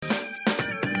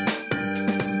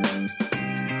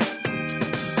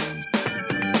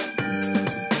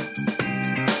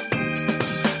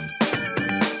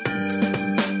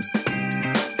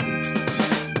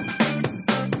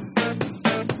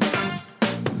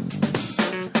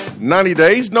90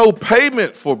 days, no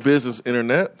payment for business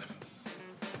internet.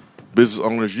 Business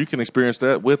owners, you can experience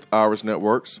that with Iris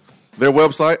Networks. Their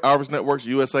website,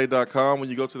 irisnetworksusa.com. When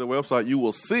you go to their website, you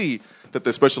will see that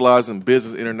they specialize in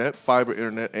business internet, fiber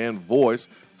internet, and voice.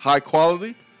 High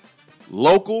quality,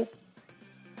 local,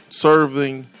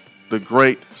 serving the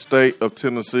great state of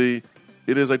Tennessee.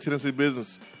 It is a Tennessee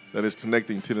business that is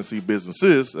connecting Tennessee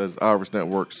businesses as Iris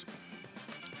Networks.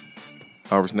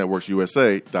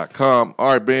 irisnetworksusa.com.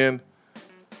 All right, Ben,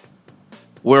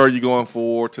 where are you going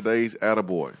for today's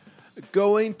Attaboy?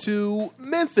 Going to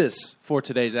Memphis for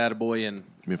today's Attaboy. And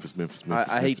Memphis.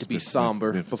 I hate to be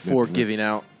somber before giving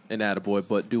out an Attaboy,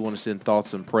 but do want to send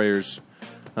thoughts and prayers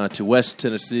to West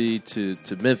Tennessee, to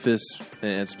Memphis,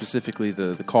 and specifically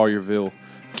the Collierville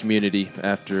community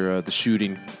after the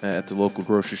shooting at the local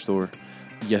grocery store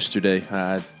yesterday.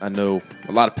 I know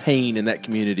a lot of pain in that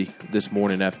community this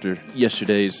morning after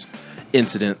yesterday's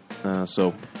incident.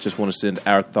 So just want to send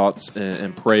our thoughts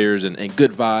and prayers and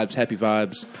good vibes, happy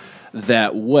vibes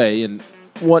that way. And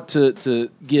want to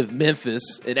give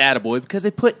Memphis an attaboy because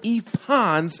they put Yves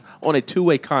Pons on a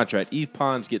two-way contract. Yves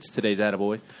Pons gets today's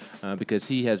attaboy because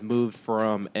he has moved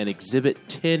from an Exhibit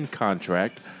 10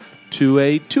 contract to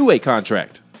a two-way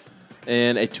contract.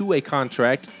 And a two-way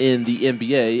contract in the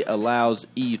NBA allows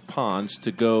Yves Pons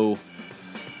to go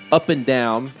up and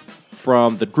down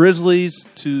from the Grizzlies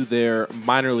to their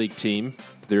minor league team,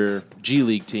 their G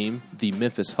League team, the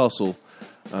Memphis Hustle,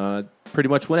 pretty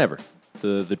much whenever.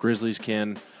 The Grizzlies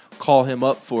can call him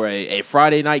up for a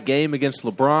Friday night game against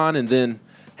LeBron and then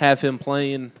have him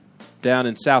playing down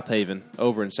in South Haven,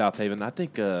 over in South Haven. I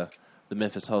think the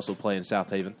Memphis Hustle play in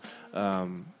South Haven.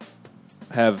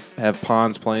 Have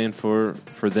Pons playing for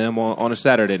them on a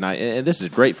Saturday night. And this is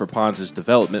great for Pons'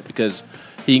 development because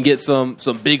he can get some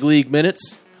big league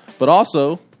minutes, but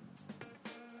also,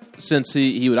 since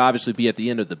he would obviously be at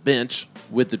the end of the bench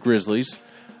with the Grizzlies,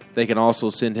 they can also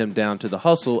send him down to the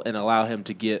Hustle and allow him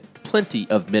to get plenty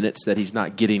of minutes that he's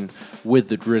not getting with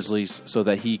the Grizzlies so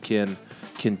that he can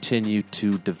continue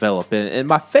to develop. And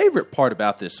my favorite part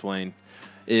about this, Swain,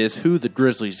 is who the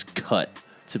Grizzlies cut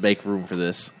to make room for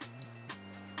this.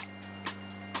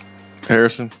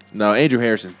 Harrison? No, Andrew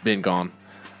Harrison's been gone.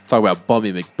 Talk about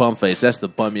Bummy McBumface. That's the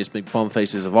bummiest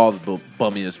McBumfaces of all the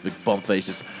bummiest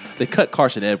McBumfaces. They cut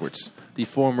Carson Edwards, the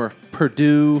former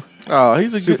Purdue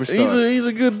superstar. He's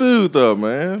a good dude, though,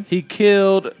 man. He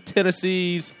killed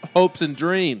Tennessee's hopes and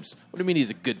dreams. What do you mean he's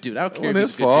a good dude? I don't care if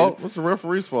he's a good fault. dude. What's the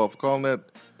referee's fault for calling that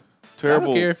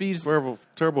terrible,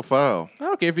 terrible foul? I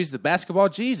don't care if he's the basketball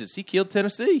Jesus. He killed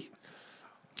Tennessee.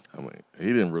 I mean, he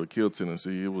didn't really kill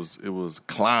Tennessee. It was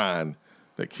Klein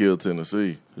that killed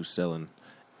Tennessee. Who's selling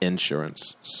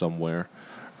insurance somewhere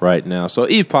right now. So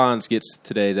Yves Pons gets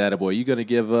today's attaboy. You going to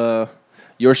give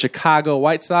your Chicago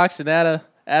White Sox an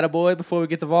attaboy before we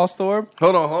get to Volstorm?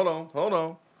 Hold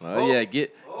on. Yeah,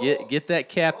 get that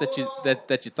cap that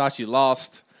you thought you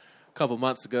lost a couple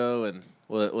months ago and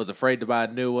was afraid to buy a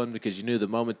new one because you knew the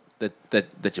moment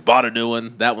that you bought a new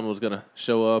one, that one was going to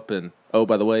show up. And, oh,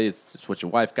 by the way, it's what your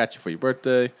wife got you for your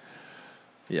birthday.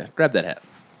 Yeah, grab that hat.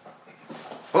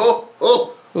 Oh,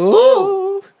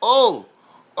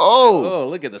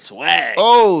 look at the swag.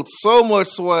 Oh, so much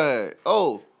swag.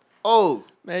 Oh.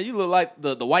 Man, you look like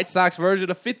the White Sox version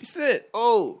of 50 Cent.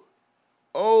 Oh.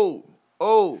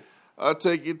 I'll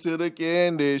take you to the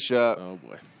candy shop. Oh,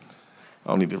 boy. I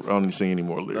don't need to sing any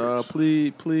more lyrics.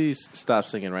 Please stop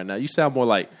singing right now. You sound more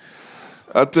like...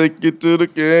 I'll take you to the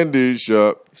candy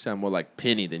shop. You sound more like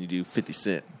Penny than you do 50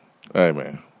 Cent. Hey,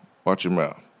 man. Watch your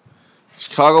mouth.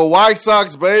 Chicago White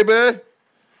Sox, baby.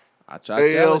 I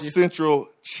tried AL Central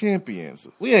champions.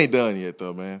 We ain't done yet,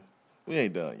 though, man. We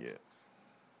ain't done yet.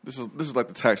 This is like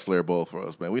the tax slayer bowl for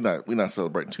us, man. We not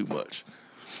celebrating too much.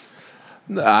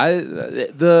 No,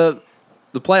 the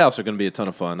playoffs are going to be a ton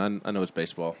of fun. I know it's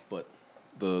baseball, but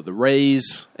the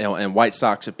Rays and White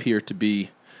Sox appear to be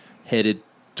headed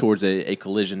towards a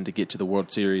collision to get to the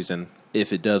World Series, and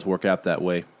if it does work out that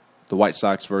way, the White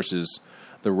Sox versus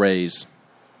the Rays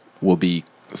will be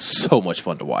so much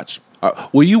fun to watch.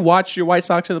 Will you watch your White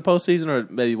Sox in the postseason, or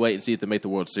maybe wait and see if they make the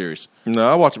World Series? No,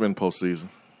 I watch them in postseason.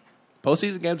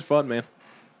 Postseason games are fun, man.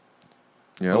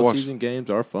 Yeah, postseason games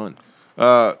are fun.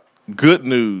 Good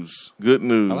news. I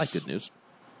like good news.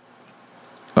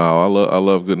 Oh, I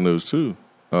love good news too.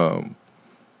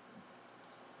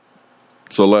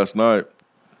 So last night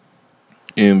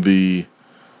in the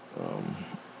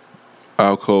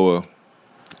Alcoa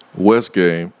West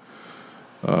game,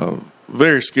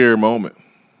 very scary moment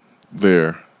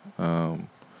there.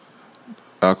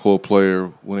 Alcoa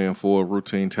player went in for a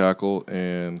routine tackle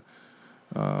and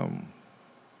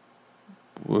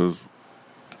was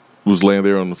was laying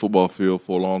there on the football field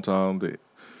for a long time. The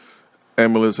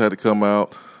ambulance had to come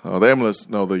out.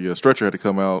 The stretcher had to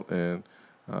come out, and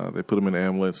they put him in the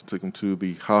ambulance and took him to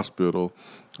the hospital.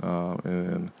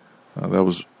 And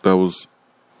that was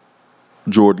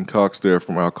Jordan Cox there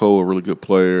from Alcoa, a really good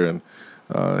player. And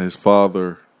his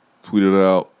father tweeted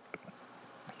out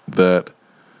that,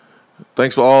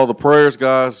 thanks for all the prayers,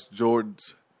 guys.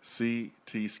 Jordan's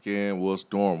CT scan was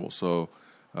normal. So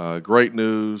great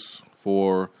news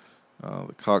for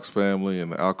the Cox family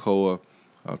and the Alcoa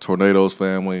Tornadoes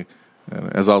family.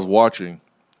 And as I was watching,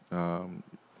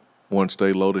 once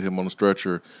they loaded him on the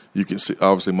stretcher, you can see,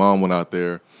 obviously, Mom went out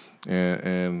there,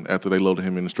 and after they loaded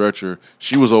him in the stretcher,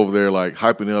 she was over there like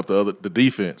hyping up the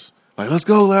defense, like, let's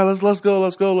go, lad, let's go.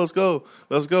 And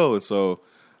so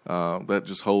that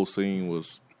just whole scene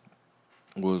was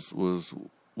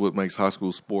what makes high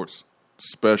school sports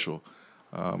special.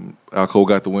 Alcoa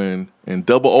got the win in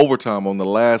double overtime on the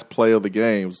last play of the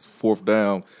game. It was fourth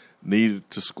down, needed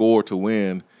to score to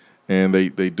win, and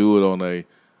they do it on a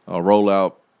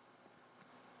rollout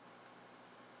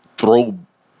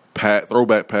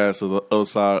throwback pass to the other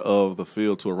side of the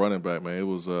field to a running back. Man, it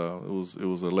was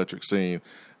an electric scene,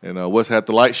 and West had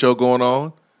the light show going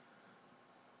on,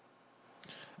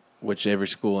 which every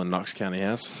school in Knox County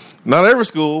has. Not every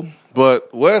school,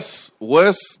 but West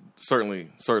certainly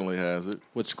has it.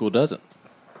 Which school doesn't?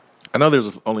 I know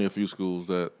there's only a few schools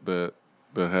that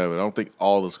have it. I don't think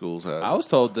all the schools have it. I was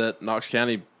told that Knox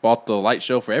County bought the light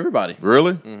show for everybody.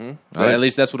 Really? Mm-hmm. At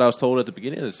least that's what I was told at the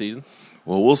beginning of the season.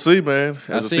 Well, we'll see, man.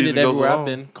 As I've seen it everywhere I've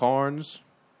been. Carnes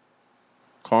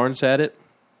had it.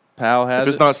 Powell has it.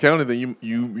 If it's Knox County, then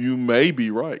you may be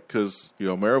right, because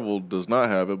Maryville does not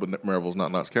have it, but Maryville's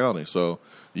not Knox County, so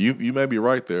you may be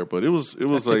right there. But it was a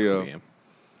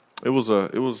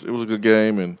good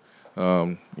game, and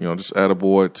just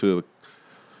attaboy to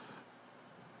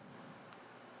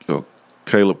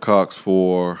Caleb Cox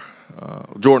for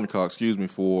Jordan Cox,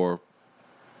 for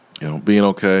being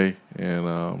okay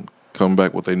and coming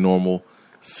back with a normal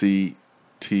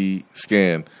CT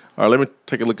scan. All right, let me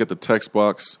take a look at the text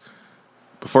box.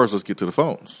 But first, let's get to the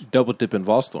phones. Double dipping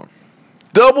Volstorm.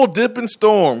 Double dipping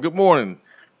Storm. Good morning.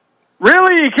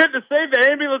 Really? You couldn't have saved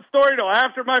the ambulance story till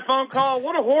after my phone call?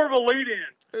 What a horrible lead-in.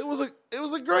 It was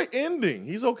a great ending.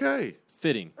 He's okay.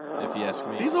 Fitting, if you ask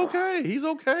me. He's okay.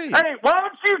 Hey, why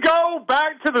don't you go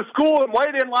back to the school and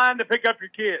wait in line to pick up your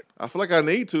kid? I feel like I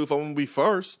need to if I'm going to be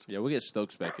first. Yeah, we'll get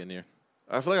Stokes back in here.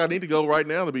 I feel like I need to go right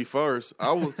now to be first.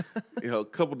 I was, a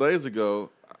couple days ago,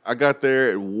 I got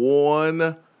there at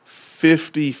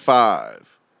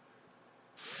 1:55.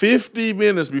 50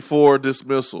 minutes before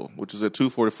dismissal, which is at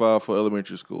 2:45 for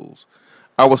elementary schools.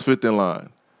 I was fifth in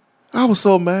line. I was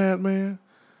so mad, man.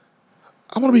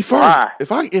 I want to be first.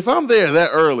 Why? If I'm there that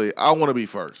early, I want to be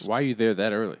first. Why are you there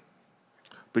that early?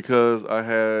 Because I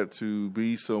had to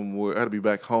be somewhere. I had to be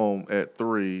back home at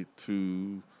 3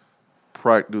 to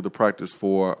do the practice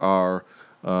for our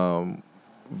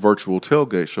virtual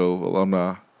tailgate show,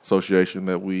 Alumni Association,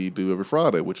 that we do every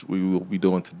Friday, which we will be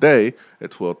doing today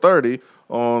at 12:30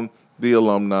 on the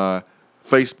alumni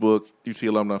Facebook, UT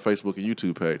Alumni Facebook and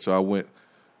YouTube page. So I went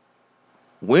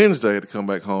Wednesday to come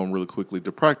back home really quickly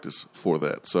to practice for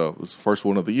that. So it was the first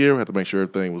one of the year. I had to make sure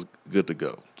everything was good to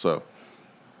go. So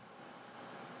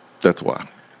that's why.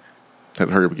 Had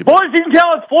to hurry up and get Boys, you can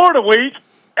tell it's Florida week.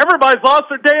 Everybody's lost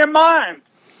their damn mind.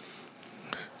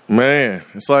 Man,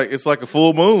 it's like a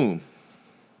full moon.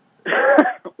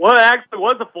 Well, it actually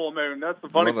was a full moon. That's the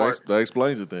funny part. That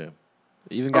explains it then.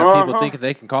 Even got people thinking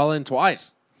they can call in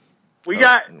twice. We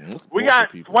got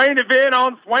Swain and Ben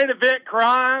on Swain and Ben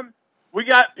crime. We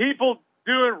got people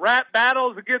doing rap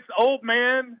battles against old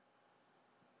men.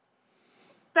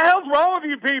 What the hell's wrong with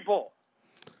you people?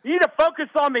 You need to focus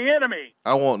on the enemy.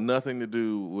 I want nothing to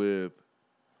do with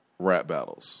rap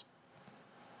battles.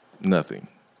 Nothing.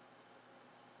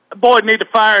 The boy need to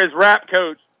fire his rap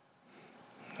coach.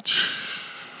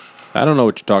 I don't know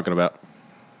what you're talking about.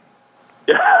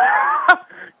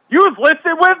 You was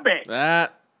listening with me.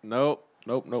 Nope.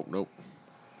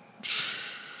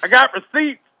 I got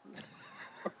receipts.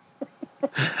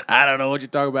 I don't know what you're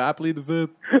talking about. I plead the fifth.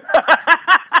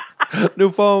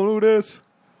 New phone, who this?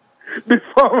 New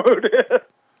phone, who this?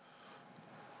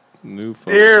 New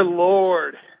phone. Dear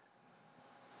Lord.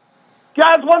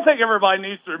 Guys, one thing everybody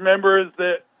needs to remember is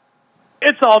that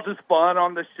it's all just fun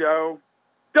on the show.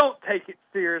 Don't take it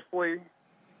seriously.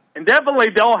 And definitely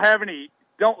don't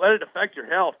let it affect your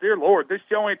health. Dear Lord, this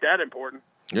show ain't that important.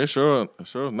 Yeah, sure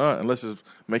not, unless it's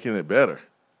making it better.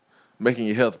 Making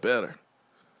your health better.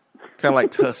 Kind of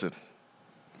like tussing.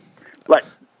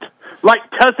 like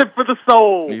Tussing for the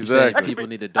Soul. Exactly. People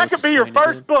need a dose That could of be your Swain and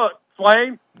first Ben. book,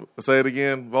 Swain. Say it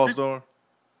again, Volstorm.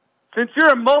 Since you're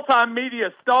a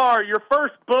multimedia star, your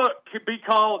first book could be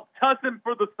called Tussing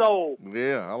for the Soul.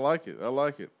 Yeah, I like it. I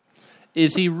like it.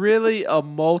 Is he really a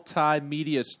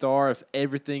multimedia star if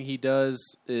everything he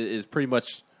does is pretty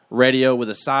much radio with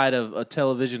a side of a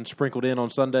television sprinkled in on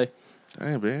Sunday?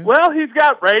 Hey, man. Well, he's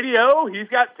got radio. He's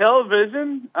got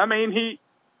television. I mean, he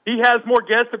has more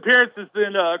guest appearances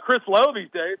than Chris Lowe these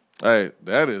days. Hey,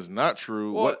 that is not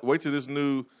true. What? Wait till this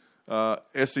new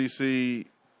SEC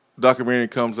documentary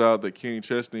comes out that Kenny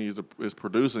Chesney is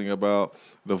producing about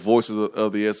the voices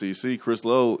of the SEC. Chris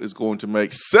Lowe is going to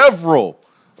make several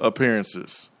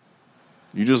appearances.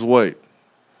 You just wait.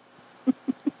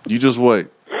 You just wait.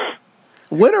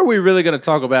 When are we really going to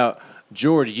talk about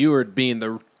George Eward being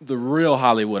the real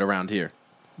Hollywood around here?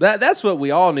 That's what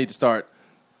we all need to start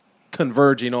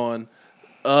converging on.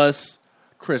 Us,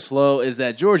 Chris Lowe, is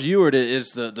that George Eward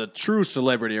is the true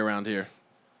celebrity around here.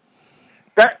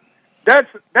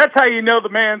 That's how you know the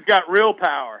man's got real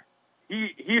power.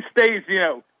 He stays,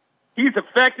 he's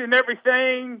affecting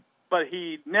everything, but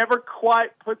he never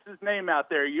quite puts his name out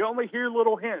there. You only hear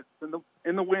little hints in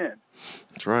the wind.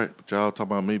 That's right. But y'all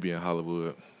talking about me being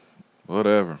Hollywood.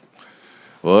 Whatever.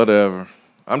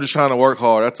 I'm just trying to work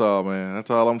hard. That's all, man. That's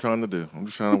all I'm trying to do. I'm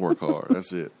just trying to work hard.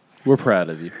 That's it. We're proud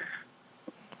of you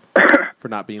for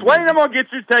not being Wayne, lazy. I'm going to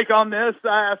get your take on this.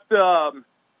 I asked,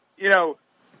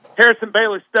 Harrison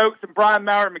Bailey Stokes and Brian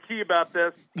Maurer McKee about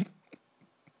this.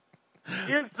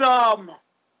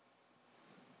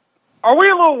 Are we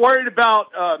a little worried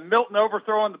about Milton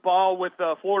overthrowing the ball with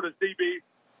Florida's DB?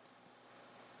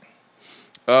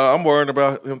 I'm worried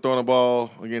about him throwing the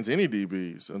ball against any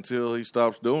DBs until he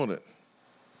stops doing it.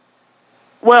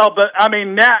 Well, but, I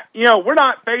mean, now, we're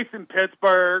not facing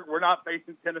Pittsburgh. We're not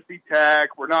facing Tennessee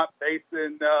Tech. We're not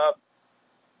facing,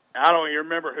 I don't even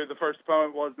remember who the first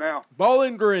opponent was now.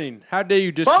 Bowling Green. How dare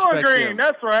you disrespect Bowling Green, him?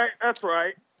 that's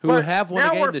right. Who But have won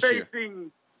a game this year.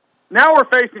 Now we're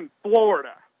facing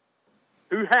Florida,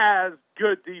 who has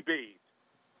good DBs.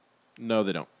 No,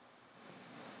 they don't.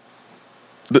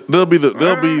 They'll be They're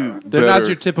better. not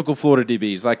your typical Florida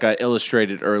DBs, like I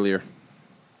illustrated earlier.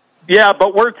 Yeah,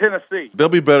 but we're Tennessee. They'll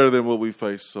be better than what we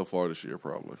faced so far this year,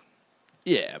 probably.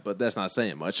 Yeah, but that's not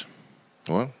saying much.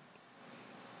 What?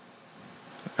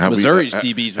 Missouri's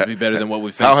DBs would be better than what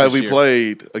we faced How have this we year.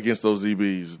 played against those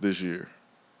DBs this year?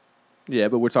 Yeah,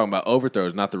 but we're talking about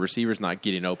overthrows, not the receivers not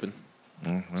getting open.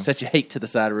 Mm-hmm. Set your hate to the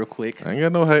side real quick. I ain't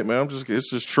got no hate, man. It's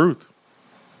just truth.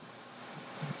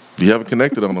 You haven't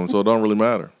connected on them, so it don't really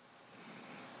matter.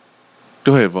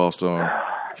 Go ahead, Volstorm.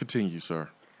 Continue, sir.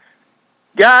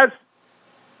 Guys,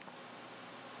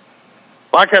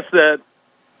 like I said,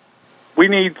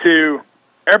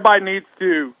 everybody needs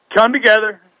to come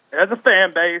together as a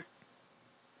fan base.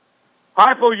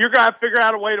 Heifel, you're going to figure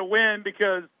out a way to win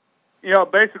because,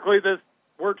 basically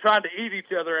we're trying to eat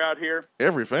each other out here.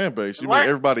 Every fan base? You mean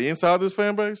everybody inside this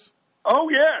fan base? Oh,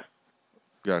 yes.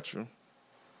 Gotcha.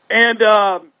 And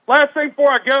last thing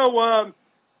before I go,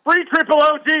 free Triple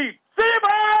OG. See you,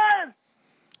 man!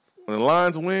 When the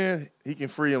Lions win, he can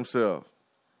free himself.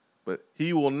 But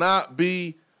he will not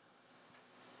be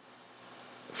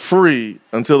free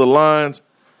until the Lions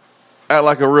act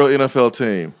like a real NFL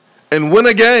team and win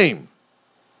a game.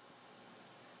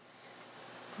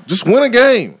 Just win a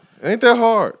game. Ain't that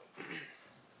hard.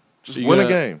 Just win a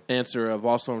game. Answer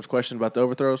Volstorm's question about the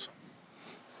overthrows?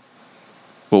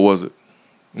 What was it?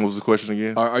 What was the question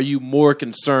again? Are you more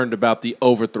concerned about the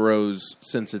overthrows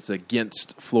since it's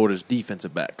against Florida's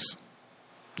defensive backs?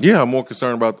 Yeah, I'm more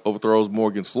concerned about overthrows more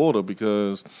against Florida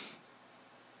because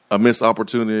a missed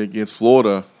opportunity against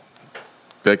Florida,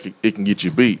 it can get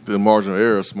you beat. The margin of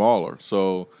error is smaller.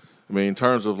 So, I mean, in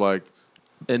terms of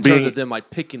them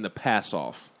picking the pass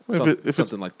off,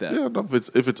 something like that. Yeah,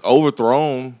 if it's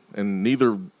overthrown and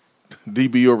neither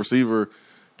DB or receiver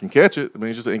can catch it, I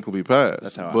mean, it's just an incomplete pass.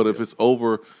 That's how I but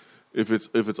feel. if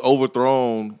it's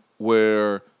overthrown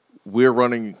where we're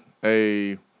running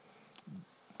a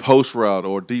post route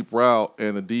or deep route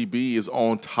and the DB is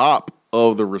on top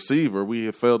of the receiver, we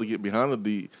have failed to get behind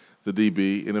the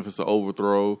DB. And if it's an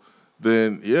overthrow,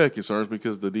 then yeah, it concerns me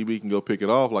because the DB can go pick it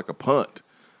off like a punt,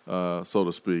 so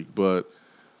to speak. But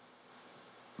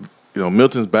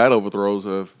Milton's bad overthrows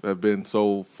have been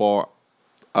so far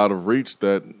out of reach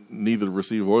that neither the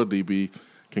receiver or the DB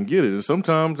can get it. And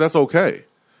sometimes that's okay.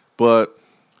 But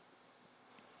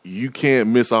you can't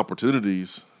miss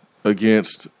opportunities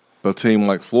against a team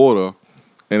like Florida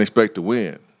and expect to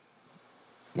win.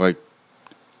 Like,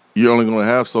 you're only going to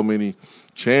have so many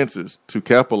chances to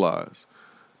capitalize.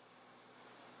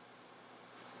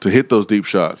 hit those deep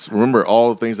shots. Remember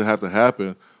all the things that have to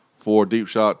happen for a deep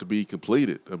shot to be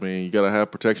completed. I mean, you got to have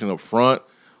protection up front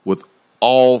with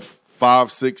all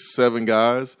 5, 6, 7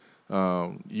 guys.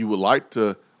 You would like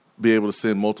to be able to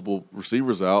send multiple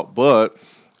receivers out, but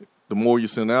the more you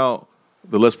send out,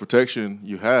 the less protection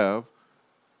you have.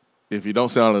 If you don't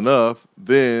send out enough,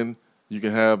 then you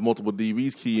can have multiple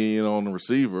DBs key in on the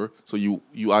receiver. So you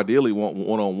ideally want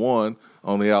one-on-one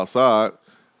on the outside.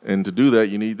 And to do that,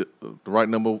 you need the right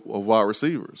number of wide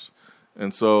receivers.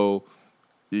 And so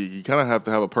you kind of have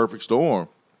to have a perfect storm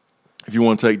if you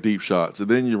want to take deep shots. And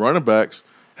then your running backs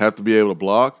have to be able to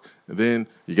block. And then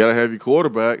you got to have your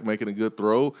quarterback making a good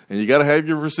throw. And you got to have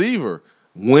your receiver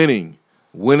winning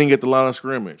at the line of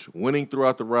scrimmage, winning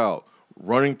throughout the route,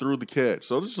 running through the catch.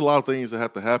 So there's a lot of things that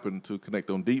have to happen to connect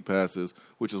on deep passes,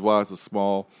 which is why it's a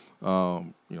small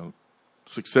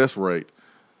success rate.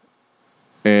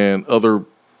 And other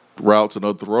routes and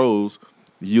other throws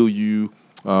yield you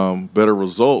better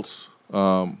results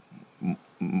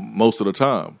most of the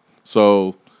time.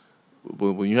 So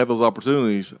when you have those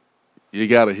opportunities, you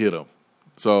got to hit them.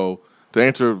 So to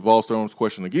answer Volstorm's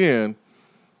question again,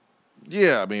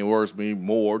 yeah, I mean, it worries me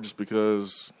more just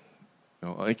because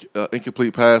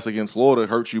incomplete pass against Florida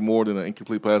hurts you more than an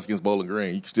incomplete pass against Bowling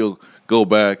Green. You can still go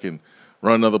back and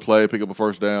run another play, pick up a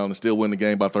first down, and still win the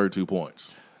game by 32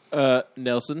 points.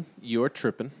 Nelson, you're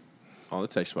tripping on the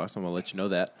text box. I'm going to let you know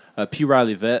that. P.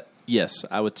 Riley Vet, yes,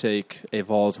 I would take a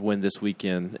Vols win this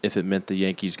weekend if it meant the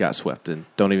Yankees got swept, and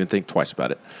don't even think twice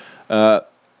about it.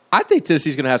 I think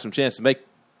Tennessee's going to have some chance to make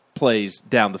plays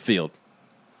down the field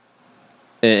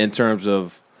in terms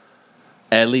of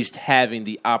at least having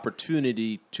the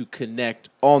opportunity to connect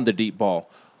on the deep ball.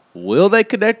 Will they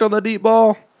connect on the deep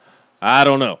ball? I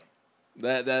don't know.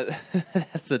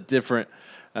 That's a different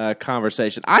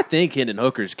conversation. I think Hendon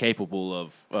Hooker is capable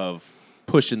of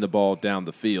pushing the ball down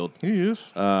the field. He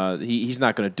is. He's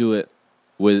not going to do it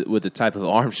with the type of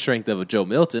arm strength of a Joe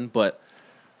Milton, but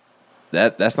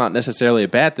that's not necessarily a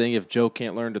bad thing if Joe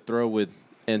can't learn to throw with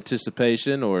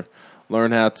anticipation or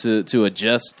learn how to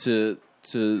adjust to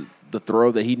the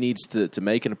throw that he needs to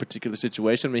make in a particular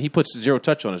situation. I mean, he puts 0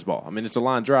 touch on his ball. I mean, it's a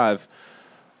line drive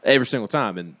every single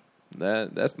time, and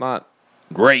that's not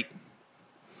great.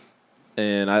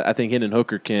 And I think Hendon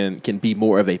Hooker can be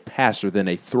more of a passer than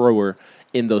a thrower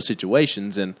in those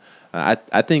situations. And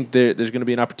I think there's going to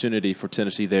be an opportunity for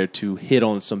Tennessee there to hit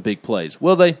on some big plays.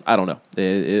 Will they? I don't know.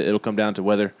 It'll come down to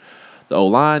whether the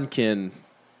O-line can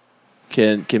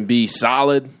be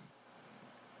solid,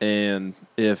 and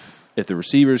if the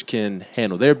receivers can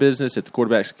handle their business, if the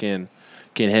quarterbacks can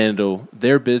handle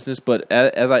their business. But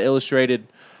as I illustrated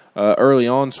early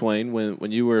on, Swain,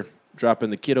 when you were dropping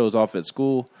the kiddos off at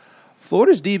school,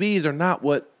 Florida's DBs are not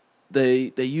what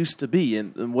they used to be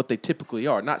and what they typically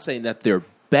are. Not saying that they're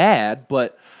bad,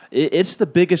 but it's the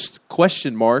biggest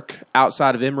question mark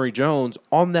outside of Emory Jones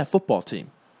on that football team.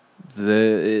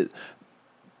 They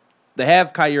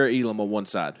have Kyer Elam on one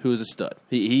side, who is a stud.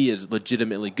 He is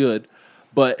legitimately good,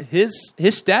 but his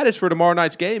status for tomorrow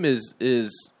night's game is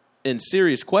in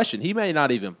serious question. He may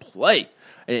not even play,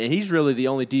 and he's really the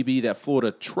only DB that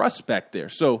Florida trusts back there.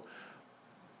 So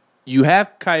you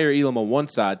have Kyer Elam on one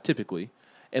side, typically,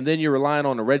 and then you're relying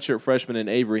on a redshirt freshman in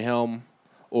Avery Helm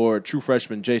or true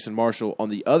freshman Jason Marshall on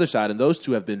the other side, and those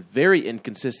two have been very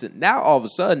inconsistent. Now, all of a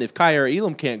sudden, if Kyer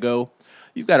Elam can't go,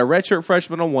 you've got a redshirt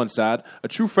freshman on one side, a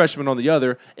true freshman on the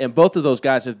other, and both of those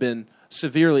guys have been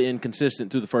severely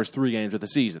inconsistent through the first 3 games of the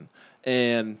season.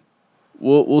 And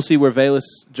we'll see where Velus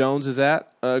Jones is at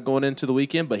going into the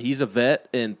weekend, but he's a vet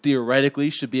and theoretically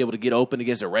should be able to get open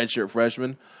against a redshirt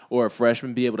freshman or a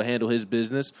freshman, be able to handle his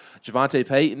business. Javonte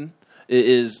Payton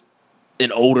is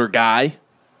an older guy.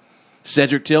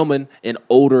 Cedric Tillman, an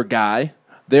older guy.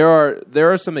 There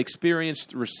are some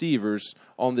experienced receivers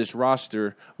on this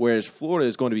roster, whereas Florida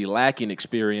is going to be lacking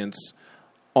experience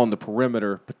on the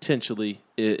perimeter potentially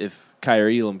if Kyer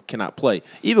Elam cannot play.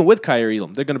 Even with Kyer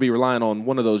Elam, they're going to be relying on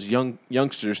one of those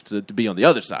youngsters to be on the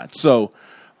other side. So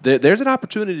there's an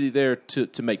opportunity there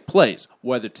to make plays.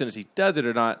 Whether Tennessee does it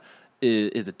or not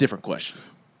is a different question.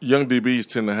 Young DBs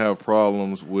tend to have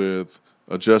problems with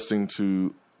adjusting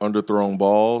to underthrown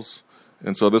balls.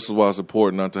 And so this is why it's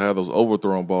important not to have those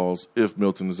overthrown balls if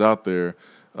Milton is out there.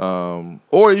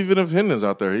 Or even if Hendon's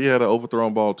out there. He had an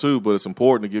overthrown ball too, but it's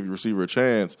important to give your receiver a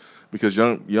chance because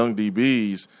young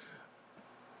DBs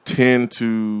tend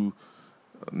to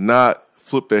not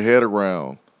flip their head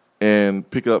around and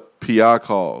pick up PI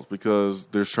calls because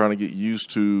they're trying to get used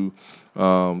to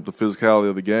the physicality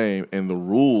of the game and the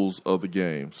rules of the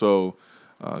game. So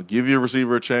give your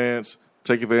receiver a chance.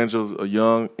 Take advantage of a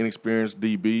young, inexperienced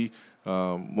DB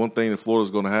One thing that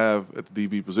Florida's going to have at the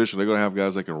DB position, they're going to have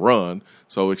guys that can run,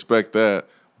 so expect that.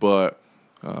 But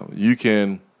you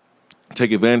can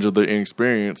take advantage of their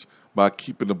inexperience by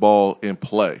keeping the ball in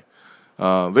play.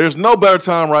 There's no better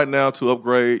time right now to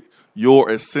upgrade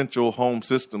your essential home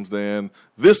systems than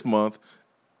this month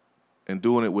and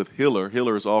doing it with Hiller.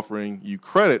 Hiller is offering you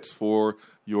credits for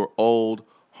your old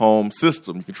home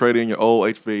system. You can trade in your old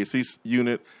HVAC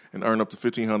unit and earn up to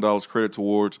 $1,500 credit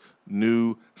towards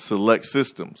new select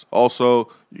systems. Also,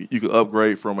 you can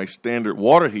upgrade from a standard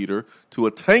water heater to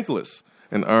a tankless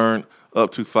and earn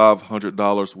up to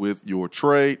 $500 with your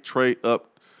trade. Trade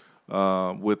up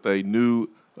with a new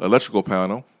electrical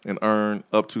panel and earn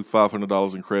up to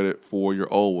 $500 in credit for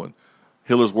your old one.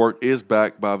 Hiller's work is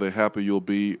backed by the Happy You'll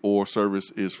Be or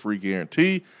Service is Free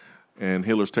guarantee, and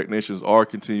Hiller's technicians are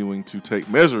continuing to take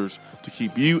measures to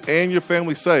keep you and your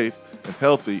family safe and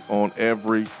healthy on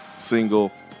every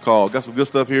single call. Got some good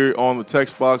stuff here on the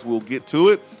text box. We'll get to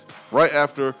it right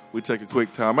after we take a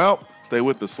quick timeout. Stay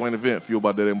with the Swain and Ben, fueled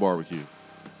by Dead End Barbecue.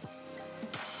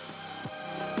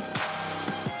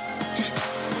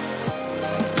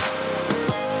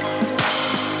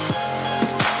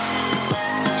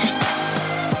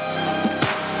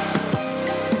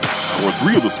 Hour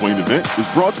 3 of the Swain event is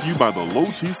brought to you by the Low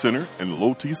T Center and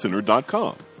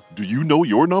lowtcenter.com. Do you know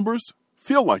your numbers?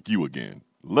 Feel like you again.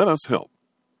 Let us help.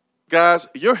 Guys,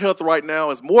 your health right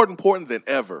now is more important than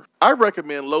ever. I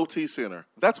recommend Low T Center.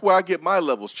 That's where I get my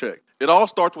levels checked. It all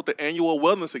starts with the annual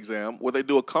wellness exam where they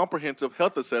do a comprehensive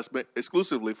health assessment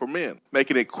exclusively for men,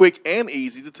 making it quick and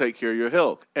easy to take care of your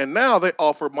health. And now they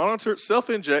offer monitored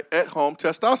self-inject at-home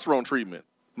testosterone treatment.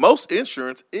 Most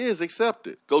insurance is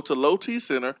accepted. Go to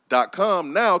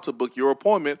lowtcenter.com now to book your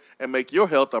appointment and make your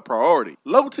health a priority.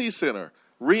 Low T Center,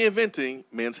 reinventing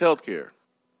men's healthcare.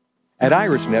 At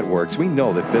Iris Networks, we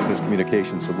know that business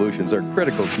communication solutions are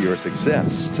critical to your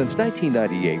success. Since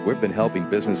 1998, we've been helping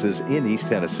businesses in East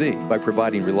Tennessee by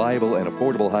providing reliable and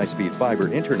affordable high-speed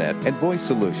fiber internet and voice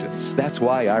solutions. That's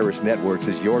why Iris Networks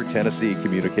is your Tennessee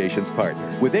communications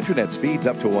partner. With internet speeds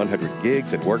up to 100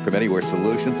 gigs and work-from-anywhere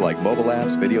solutions like mobile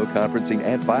apps, video conferencing,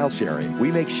 and file sharing,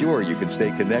 we make sure you can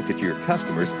stay connected to your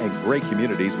customers and great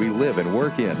communities we live and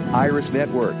work in. Iris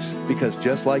Networks, because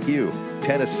just like you,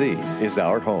 Tennessee is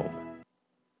our home.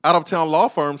 Out-of-town law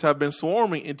firms have been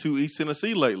swarming into East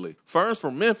Tennessee lately. Firms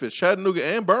from Memphis, Chattanooga,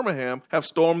 and Birmingham have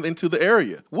stormed into the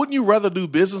area. Wouldn't you rather do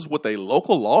business with a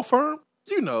local law firm?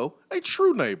 You know, a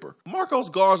true neighbor. Marcos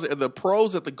Garza and the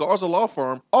pros at the Garza Law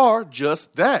Firm are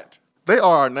just that. They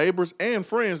are our neighbors and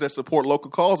friends that support local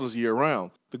causes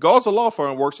year-round. The Garza Law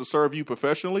Firm works to serve you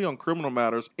professionally on criminal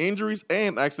matters, injuries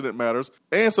and accident matters,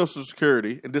 and Social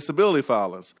Security and disability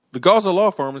filings. The Garza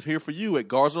Law Firm is here for you at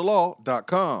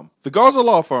garzalaw.com. The Garza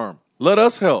Law Firm. Let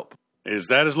us help. Is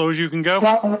that as low as you can go?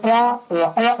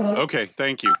 Okay,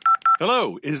 thank you.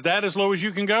 Hello, is that as low as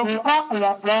you can go?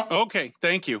 Okay,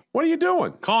 thank you. What are you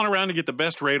doing? Calling around to get the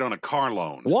best rate on a car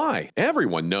loan. Why?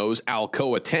 Everyone knows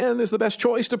Alcoa 10 is the best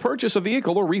choice to purchase a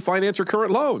vehicle or refinance your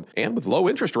current loan. And with low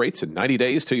interest rates and 90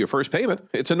 days to your first payment,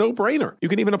 it's a no-brainer. You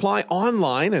can even apply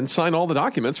online and sign all the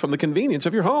documents from the convenience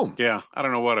of your home. Yeah, I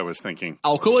don't know what I was thinking.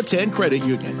 Alcoa 10 Credit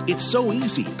Union. It's so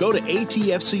easy. Go to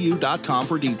atfcu.com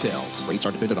for details. Rates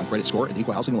are dependent on credit score and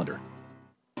equal housing lender.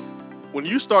 When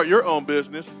you start your own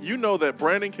business, you know that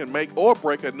branding can make or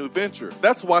break a new venture.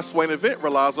 That's why Swain and Ben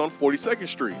relies on 42nd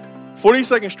Street.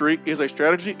 42nd Street is a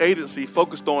strategy agency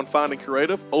focused on finding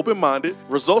creative, open-minded,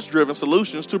 results-driven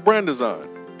solutions to brand design.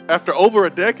 After over a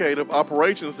decade of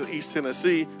operations in East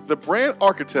Tennessee, the brand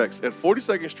architects at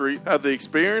 42nd Street have the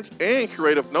experience and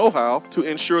creative know-how to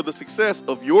ensure the success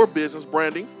of your business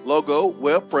branding, logo,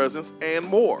 web presence, and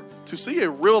more. To see a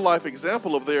real-life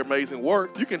example of their amazing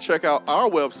work, you can check out our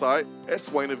website at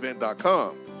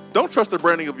swainevent.com. Don't trust the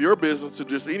branding of your business to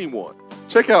just anyone.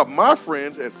 Check out my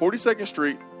friends at 42nd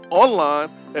Street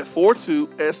online at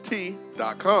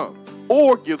 42st.com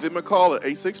or give them a call at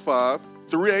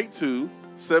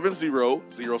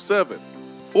 865-382-7007.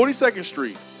 42nd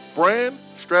Street, brand,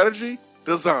 strategy,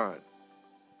 design.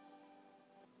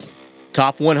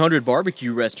 Top 100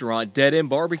 barbecue restaurant Dead End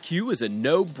Barbecue is a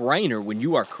no-brainer when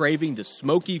you are craving the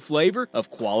smoky flavor of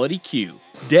quality Q.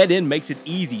 Dead End makes it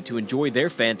easy to enjoy their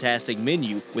fantastic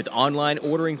menu with online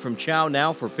ordering from Chow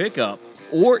Now for pickup.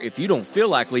 Or if you don't feel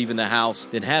like leaving the house,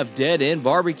 then have Dead End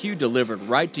Barbecue delivered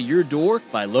right to your door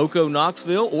by Loco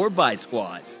Knoxville or Bite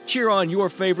Squad. Cheer on your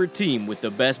favorite team with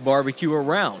the best barbecue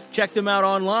around. Check them out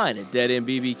online at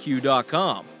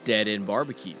deadendbbq.com. Dead End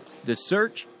Barbecue. The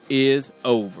search is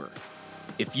over.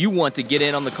 If you want to get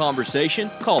in on the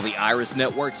conversation, call the Iris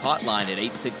Networks hotline at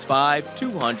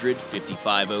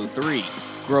 865-200-5503.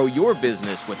 Grow your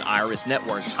business with Iris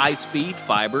Networks high-speed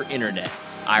fiber internet.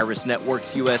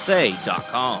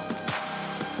 IrisNetworksUSA.com.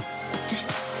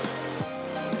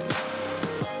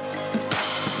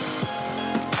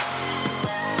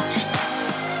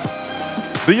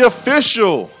 The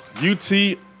official UT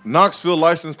Knoxville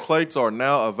license plates are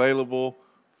now available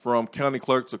from county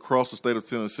clerks across the state of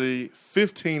Tennessee.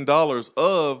 $15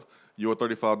 of your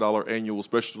 $35 annual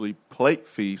specialty plate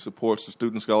fee supports the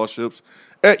student scholarships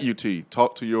at UT.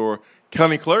 Talk to your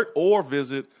county clerk or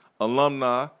visit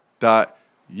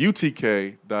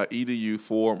alumni.utk.edu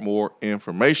for more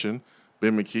information.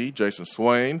 Ben McKee, Jason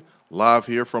Swain, live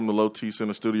here from the Low T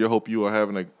Center studio. Hope you are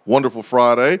having a wonderful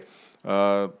Friday.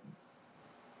 Ben,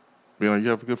 you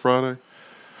have a good Friday?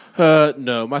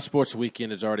 No, my sports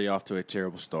weekend is already off to a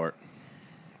terrible start.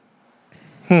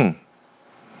 Why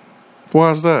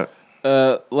is that?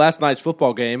 Last night's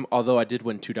football game, although I did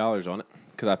win $2 on it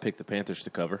because I picked the Panthers to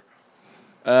cover.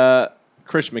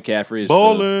 Christian McCaffrey is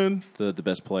the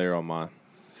best player on my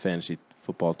fantasy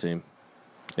football team,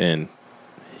 and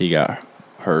he got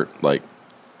hurt like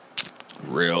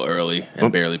real early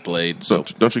and barely played. So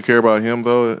don't you care about him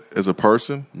though as a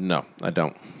person? No, I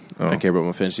don't. I care about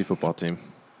my fantasy football team.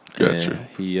 Gotcha. And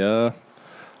he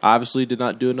obviously did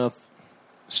not do enough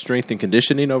strength and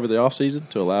conditioning over the offseason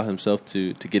to allow himself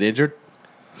to get injured.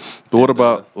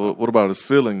 But what about his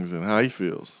feelings and how he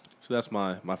feels? So that's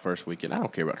my first weekend. I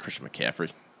don't care about Christian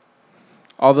McCaffrey.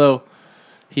 Although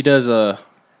he does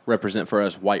represent for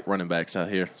us white running backs out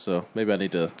here. So maybe I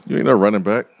need to. You ain't no running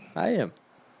back. I am.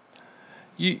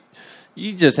 You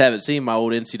just haven't seen my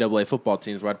old NCAA football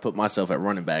teams where I'd put myself at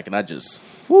running back and I just,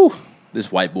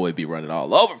 this white boy be running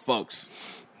all over folks.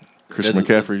 Christian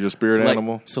McCaffrey, your spirit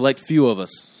animal? Select few of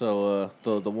us. So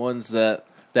the ones that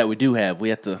we do have, we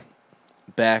have to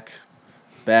back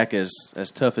as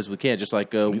tough as we can. Just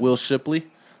like Will Shipley,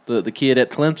 the kid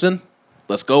at Clemson.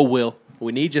 Let's go, Will.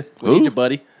 We need you. We need you,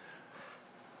 buddy.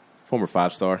 Former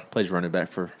 5-star. Plays running back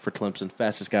for Clemson.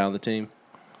 Fastest guy on the team.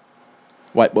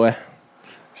 White boy.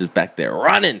 Just back there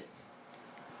running.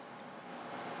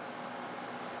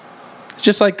 It's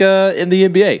just like in the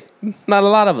NBA. Not a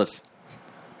lot of us.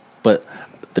 But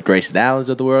the Grayson Allens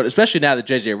of the world, especially now that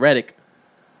J.J. Redick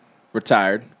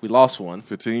retired. We lost one.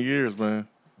 15 years, man.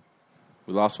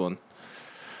 We lost one.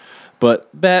 But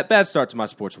bad start to my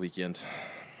sports weekend.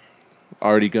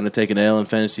 Already going to take an L in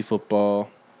fantasy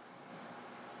football.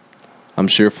 I'm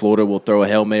sure Florida will throw a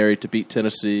Hail Mary to beat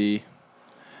Tennessee.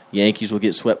 Yankees will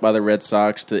get swept by the Red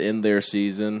Sox to end their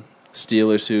season.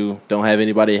 Steelers, who don't have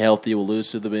anybody healthy, will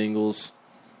lose to the Bengals.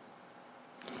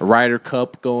 A Ryder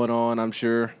Cup going on, I'm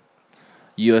sure.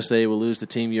 USA will lose to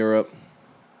Team Europe.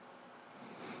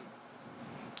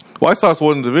 White Sox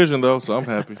won the division, though, so I'm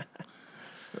happy.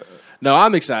 No,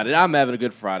 I'm excited. I'm having a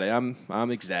good Friday. I'm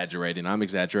exaggerating.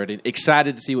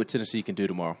 Excited to see what Tennessee can do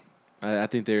tomorrow. I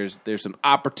think there's some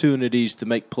opportunities to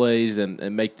make plays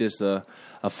and make this a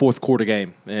fourth quarter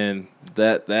game, and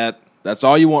that's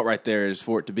all you want right there is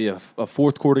for it to be a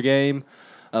fourth quarter game.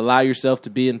 Allow yourself to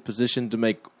be in position to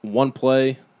make one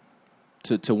play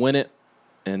to win it,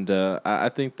 and I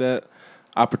think that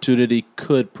opportunity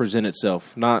could present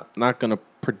itself. Not going to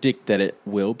predict that it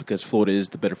will because Florida is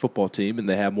the better football team and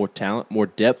they have more talent, more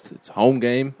depth. It's a home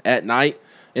game at night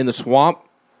in the swamp.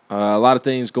 A lot of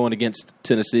things going against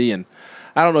Tennessee, and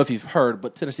I don't know if you've heard,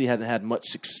 but Tennessee hasn't had much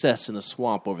success in the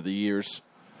swamp over the years.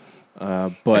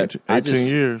 But 18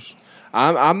 years.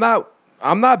 I'm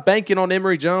not banking on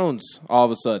Emory Jones all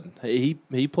of a sudden.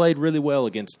 He played really well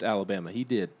against Alabama. He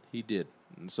did,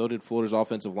 and so did Florida's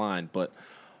offensive line. But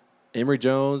Emory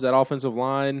Jones, that offensive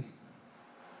line,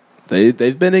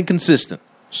 they've been inconsistent.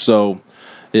 So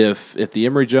if the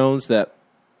Emory Jones that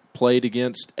played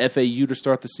against FAU to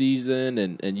start the season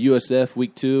and USF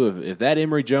week 2, if that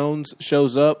Emory Jones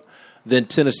shows up, then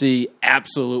Tennessee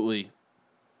absolutely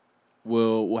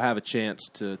will have a chance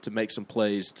to make some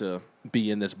plays to be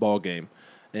in this ball game.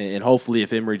 And hopefully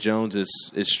if Emory Jones is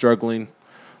struggling,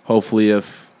 hopefully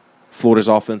if Florida's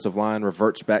offensive line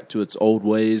reverts back to its old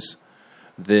ways,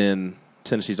 then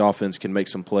Tennessee's offense can make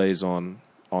some plays on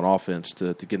offense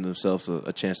to give themselves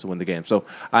a chance to win the game. So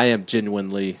I am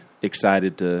genuinely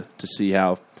excited to see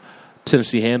how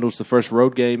Tennessee handles the first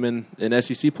road game in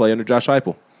SEC play under Josh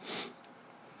Heupel.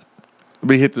 Let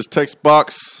me hit this text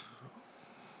box.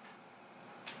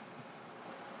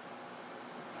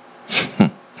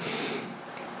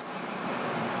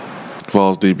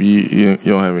 Falls deep. You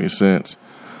don't have any sense.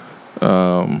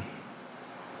 Brandon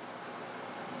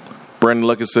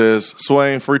Luckett says,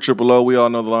 Swain, free triple O. We all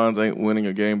know the Lions ain't winning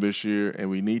a game this year, and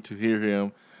we need to hear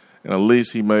him. And at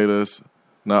least he made us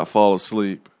not fall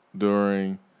asleep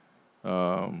during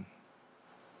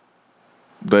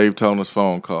Dave Toner's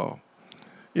phone call.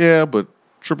 Yeah, but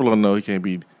Triple O know he can't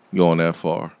be going that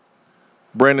far.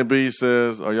 Brandon B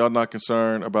says, are y'all not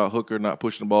concerned about Hooker not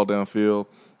pushing the ball downfield?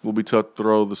 It will be tough to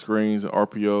throw the screens and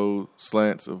RPO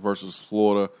slants versus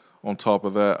Florida. On top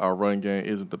of that, our run game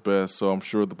isn't the best, so I'm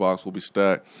sure the box will be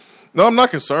stacked. No, I'm not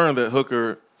concerned that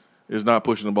Hooker is not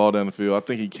pushing the ball down the field. I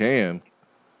think he can,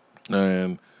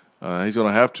 and he's going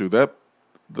to have to.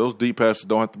 Those deep passes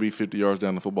don't have to be 50 yards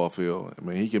down the football field. I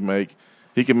mean, he can make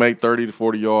 30 to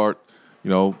 40 yard,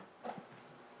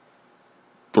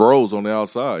 throws on the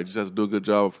outside. He just has to do a good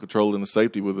job of controlling the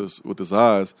safety with his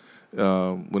eyes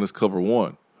when it's cover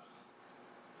one.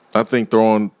 I think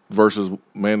throwing versus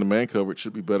man-to-man coverage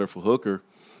should be better for Hooker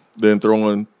than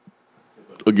throwing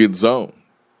against zone.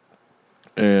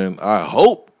 And I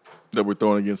hope that we're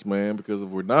throwing against man, because if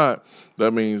we're not,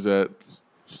 that means that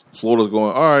Florida's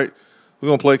going, all right, we're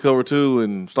going to play cover two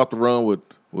and stop the run with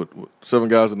 7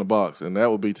 guys in the box. And that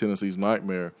would be Tennessee's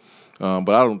nightmare. But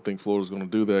I don't think Florida's going to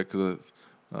do that, because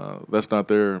that's not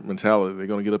their mentality. They're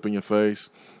going to get up in your face.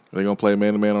 They're going to play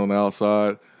man-to-man on the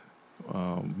outside.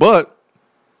 But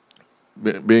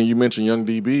being you mentioned young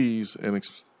DBs and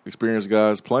experienced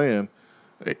guys playing,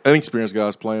 inexperienced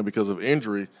guys playing because of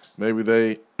injury, maybe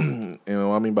they, I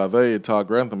mean by they, Todd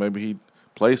Grantham, maybe he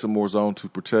plays some more zone to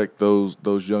protect those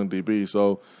young DBs.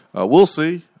 So we'll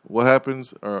see what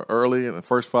happens early in the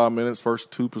first 5 minutes,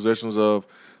 first 2 possessions of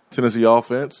Tennessee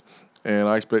offense, and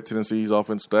I expect Tennessee's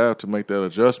offense staff to make that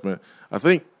adjustment. I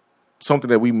think something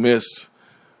that we missed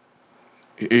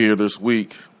here this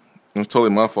week, it's totally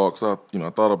my fault because I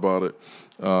thought about it,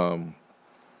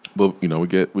 but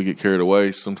we get carried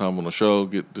away sometime on the show,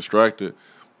 get distracted.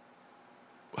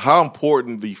 How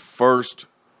important the first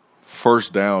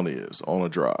down is on a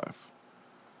drive.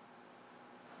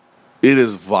 It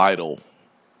is vital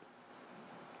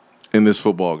in this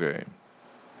football game,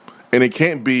 and it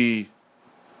can't be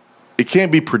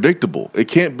predictable. It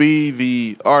can't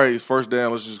be all right, first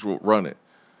down, let's just run it.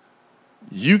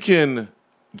 You can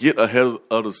get ahead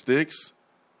of the sticks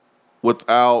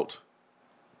without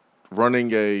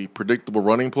running a predictable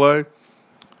running play,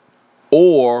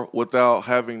 or without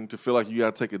having to feel like you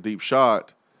got to take a deep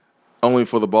shot only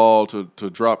for the ball to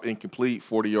drop incomplete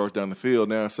 40 yards down the field.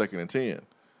 Now it's 2nd and 10.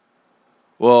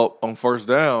 Well, on first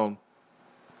down,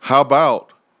 how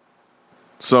about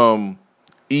some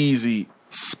easy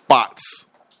spots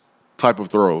type of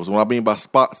throws? When I mean by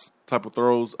spots type of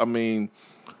throws, I mean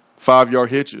 5-yard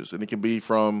hitches, and it can be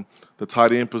from the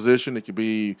tight end position. It can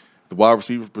be the wide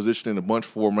receiver position in a bunch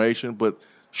formation, but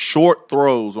short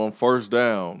throws on first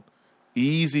down,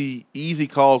 easy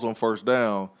calls on first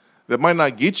down that might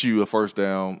not get you a first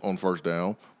down on first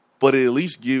down, but it at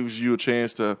least gives you a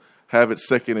chance to have it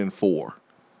 2nd and 4,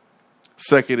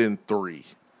 2nd and 3.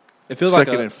 It feels 2nd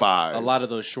like and 5. A lot of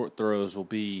those short throws will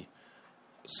be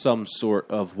some sort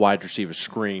of wide receiver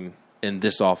screen in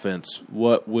this offense.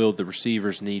 What will the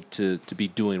receivers need to be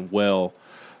doing well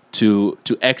to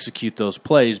execute those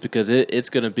plays? Because it's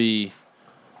going to be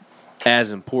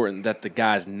as important that the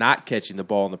guys not catching the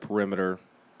ball on the perimeter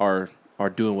are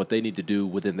doing what they need to do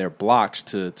within their blocks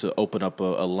to open up a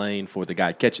lane for the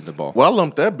guy catching the ball. Well, I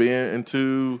lumped that being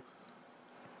into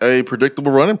a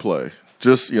predictable running play,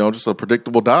 just a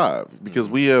predictable dive, because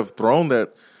we have thrown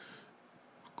that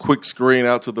quick screen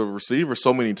out to the receiver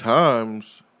so many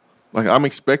times. Like, I'm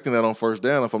expecting that on first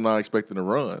down if I'm not expecting to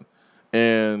run.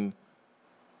 And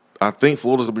I think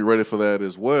Florida's going to be ready for that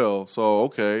as well. So,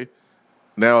 okay,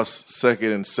 now it's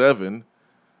 2nd and 7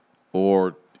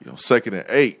 or 2nd and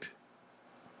 8.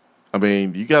 I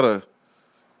mean, you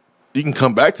can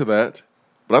come back to that,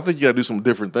 but I think you got to do some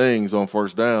different things on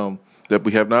first down that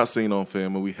we have not seen on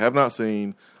film, and we have not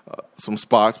seen some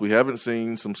spots. We haven't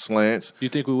seen some slants. Do you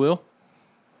think we will?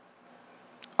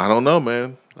 I don't know,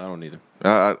 man. I don't either.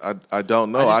 I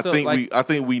don't know. I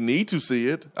think we need to see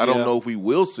it. I don't know if we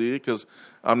will see it because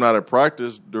I'm not at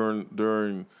practice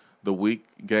during the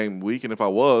game week, and if I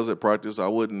was at practice, I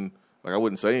wouldn't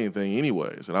say anything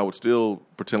anyways, and I would still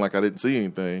pretend like I didn't see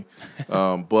anything.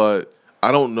 But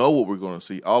I don't know what we're going to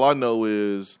see. All I know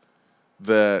is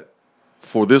that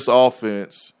for this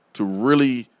offense to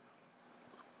really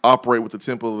operate with the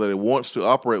tempo that it wants to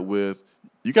operate with,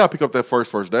 you got to pick up that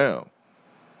first down.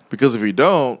 Because if you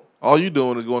don't, all you're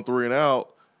doing is going 3 and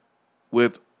out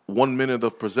with 1 minute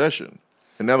of possession.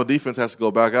 And now the defense has to go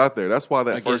back out there. That's why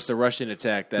against the rushing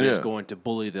attack that is going to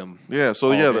bully them. Yeah, so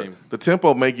the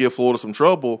tempo may give Florida some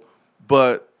trouble,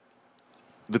 but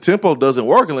the tempo doesn't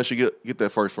work unless you get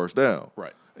that first down.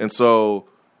 Right. And so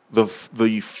the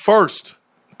first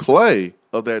play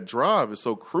of that drive is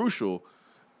so crucial.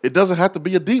 It doesn't have to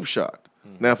be a deep shot.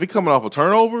 Mm-hmm. Now, if he's coming off a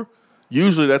turnover,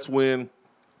 usually that's when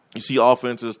You see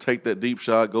offenses take that deep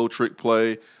shot, go trick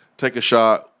play, take a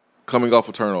shot coming off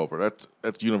a turnover.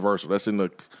 That's universal. That's in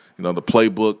the the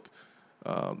playbook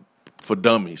for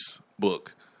dummies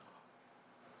book.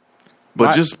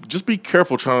 But just be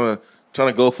careful trying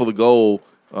to go for the goal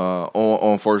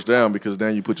on first down, because now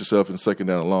you put yourself in second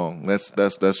down and long.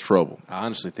 That's trouble. I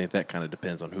honestly think that kind of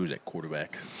depends on who's at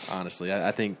quarterback. Honestly,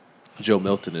 I think Joe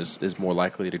Milton is more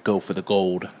likely to go for the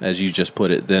gold, as you just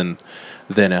put it, than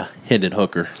a Hendon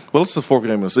Hooker. Well, it's the fourth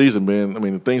game of the season, man. I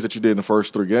mean, the things that you did in the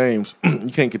first 3 games,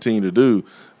 you can't continue to do.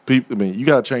 You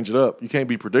got to change it up. You can't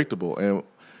be predictable, and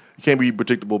you can't be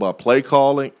predictable by play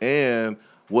calling and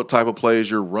what type of plays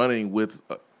you're running with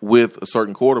a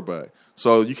certain quarterback.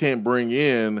 So you can't bring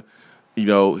in,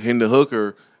 Hendon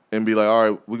Hooker and be like, all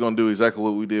right, we're going to do exactly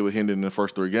what we did with Hendon in the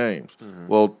first 3 games. Mm-hmm.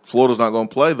 Well, Florida's not going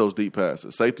to play those deep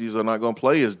passes. Safeties are not going to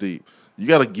play as deep. You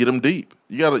got to get them deep.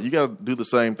 You got to do the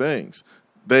same things.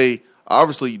 They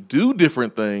obviously do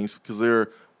different things because they're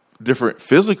different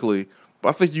physically, but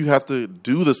I think you have to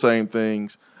do the same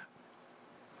things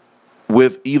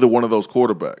with either one of those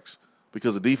quarterbacks,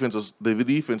 because the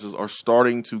defenses are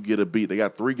starting to get a beat. They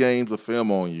got 3 games of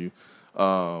film on you.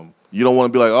 You don't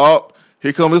want to be like, oh,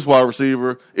 here comes this wide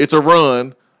receiver. It's a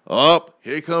run. Up,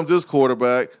 here comes this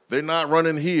quarterback. They're not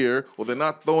running here, or they're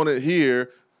not throwing it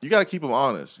here. You got to keep them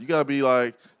honest. You got to be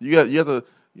like, you have to,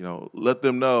 let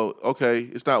them know, okay,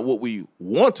 it's not what we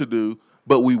want to do,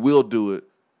 but we will do it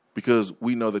because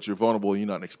we know that you're vulnerable and you're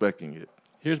not expecting it.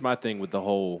 Here's my thing with the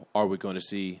whole, are we going to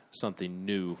see something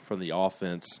new from the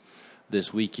offense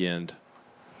this weekend?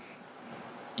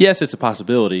 Yes, it's a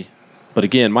possibility. But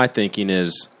again, my thinking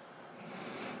is,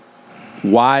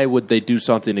 why would they do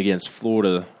something against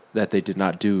Florida that they did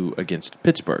not do against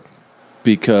Pittsburgh?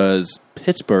 Because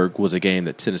Pittsburgh was a game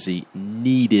that Tennessee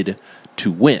needed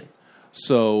to win.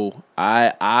 So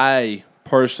I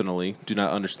personally do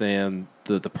not understand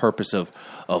the purpose of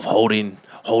holding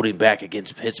back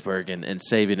against Pittsburgh and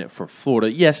saving it for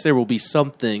Florida. Yes, there will be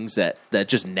some things that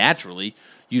just naturally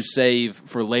you save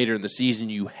for later in the season.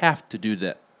 You have to do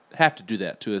that.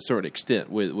 To a certain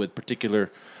extent with particular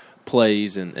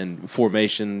plays and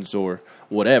formations or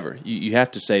whatever. You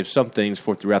have to save some things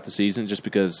for throughout the season, just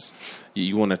because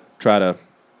you want to try to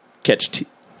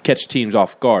catch teams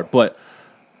off guard. But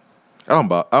I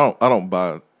don't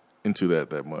buy into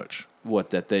that much. What,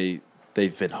 that they've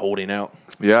been holding out?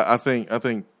 Yeah, I think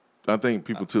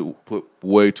people put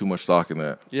way too much stock in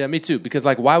that. Yeah, me too. Because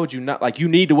why would you not? You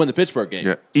need to win the Pittsburgh game.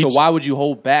 Yeah, so why would you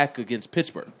hold back against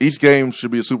Pittsburgh? Each game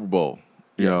should be a Super Bowl.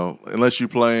 Unless you're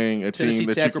playing a Tennessee team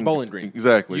that Tech you can, or Bowling Green.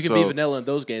 Exactly. You can be vanilla in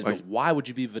those games, but why would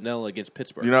you be vanilla against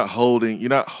Pittsburgh? You're not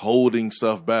holding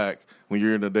stuff back when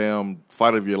you're in a damn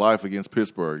fight of your life against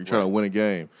Pittsburgh. You're trying to win a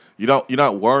game. You're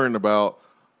not worrying about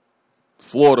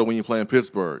Florida when you're playing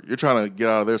Pittsburgh. You're trying to get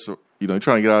out of there. So you're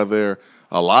trying to get out of there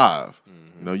alive.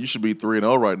 Mm-hmm. You should be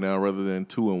 3-0 right now rather than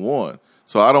 2-1.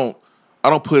 So I don't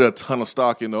put a ton of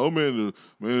stock in. Oh man,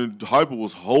 Hyper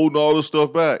was holding all this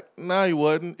stuff back. No, he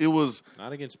wasn't. It was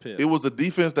not against Pitt. It was the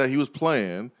defense that he was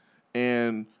playing.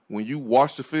 And when you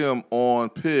watch the film on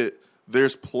Pitt,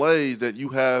 there's plays that you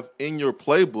have in your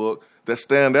playbook that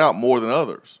stand out more than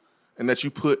others, and that you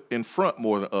put in front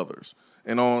more than others.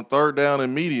 And on third down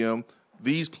and medium,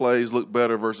 these plays look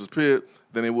better versus Pitt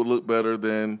than it would look better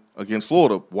than against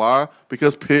Florida. Why?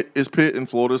 Because Pitt is Pitt and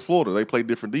Florida is Florida. They play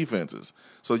different defenses.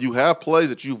 So you have plays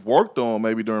that you've worked on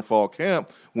maybe during fall camp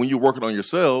when you're working on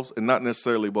yourselves and not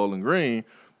necessarily Bowling Green,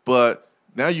 but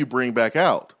now you bring back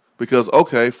out. Because,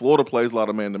 okay, Florida plays a lot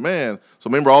of man-to-man. So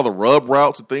remember all the rub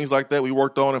routes and things like that we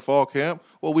worked on in fall camp?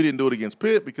 Well, we didn't do it against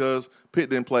Pitt because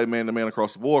Pitt didn't play man-to-man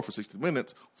across the board for 60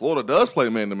 minutes. Florida does play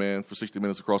man-to-man for 60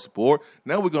 minutes across the board.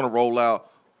 Now we're going to roll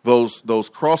out those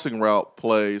crossing route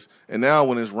plays, and now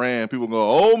when it's ran, people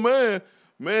go, oh, man,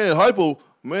 Hypo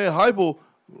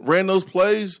ran those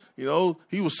plays. He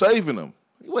was saving them.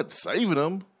 He wasn't saving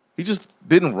them. He just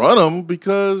didn't run them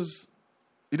because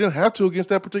he didn't have to against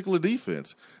that particular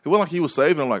defense. It wasn't like he was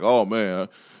saving them like, oh, man,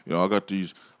 I got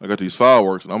these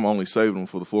fireworks, and I'm only saving them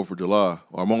for the 4th of July,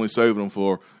 or I'm only saving them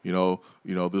for,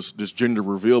 this gender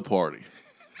reveal party.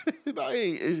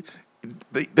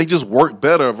 They just work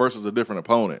better versus a different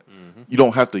opponent. Mm-hmm. You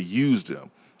don't have to use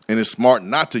them, and it's smart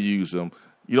not to use them.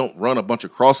 You don't run a bunch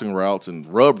of crossing routes and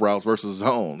rub routes versus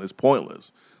zone. It's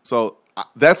pointless. So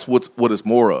that's what it's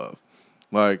more of.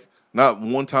 Not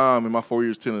one time in my 4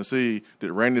 years in Tennessee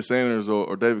did Randy Sanders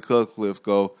or David Cutcliffe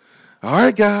go, all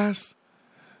right, guys,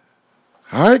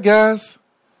 it's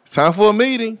time for a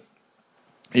meeting.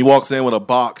 He walks in with a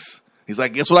box. He's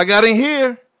like, guess what I got in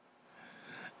here?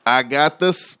 I got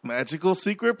the magical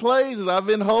secret plays that I've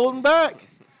been holding back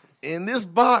in this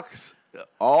box.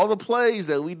 all the plays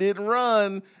that we didn't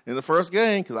run in the first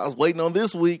game because I was waiting on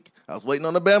this week. I was waiting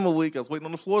on the Bama week. I was waiting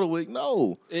on the Florida week.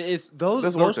 No. It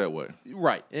doesn't work that way.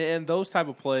 Right. And those type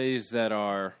of plays that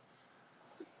are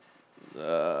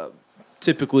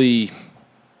typically,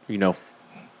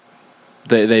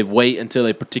 they wait until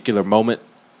a particular moment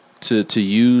to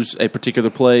use a particular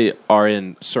play are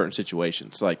in certain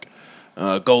situations, like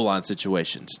goal line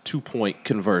situations, 2-point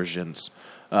conversions,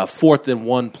 4th and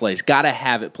 1 plays, gotta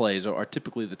have it plays are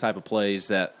typically the type of plays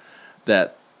that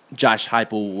Josh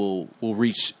Heupel will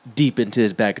reach deep into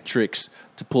his bag of tricks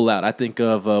to pull out. I think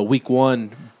of Week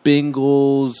 1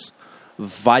 Bengals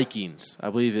Vikings. I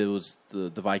believe it was the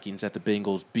Vikings that the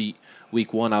Bengals beat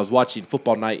Week 1. I was watching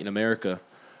Football Night in America.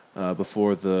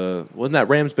 Before wasn't that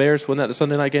Rams Bears? Wasn't that the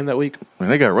Sunday night game that week? Man,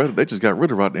 they just got rid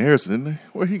of Rodney Harrison, didn't they?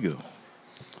 Where'd he go?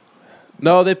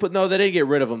 No, they didn't get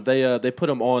rid of him. They put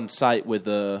him on site with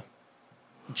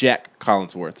Jack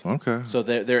Collinsworth. Okay. So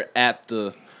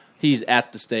he's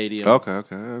at the stadium. Okay.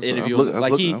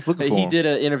 He did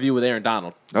an interview with Aaron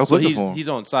Donald. He's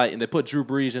on site, and they put Drew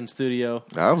Brees in studio.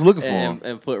 I was looking for him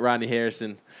and put Rodney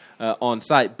Harrison on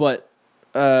site. But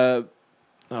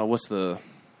what's the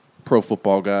pro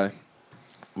football guy?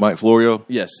 Mike Florio?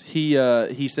 Yes. He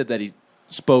said that he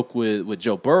spoke with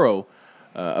Joe Burrow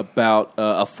about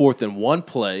a 4th and 1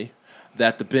 play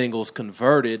that the Bengals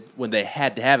converted when they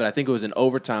had to have it. I think it was in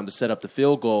overtime to set up the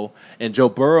field goal. And Joe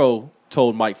Burrow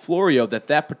told Mike Florio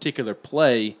that particular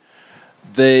play,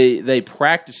 they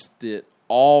practiced it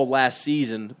all last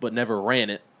season but never ran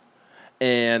it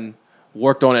and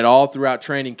worked on it all throughout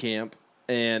training camp.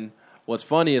 And what's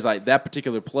funny is like that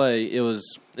particular play, it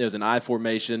was an I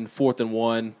formation, 4th and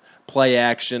 1, play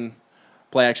action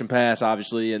pass,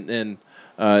 obviously, and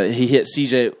he hit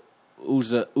C.J.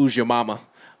 Uzomah,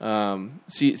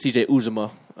 C.J.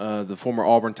 Uzomah, the former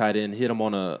Auburn tight end, hit him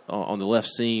on the left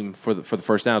seam for the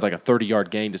first down. It was like a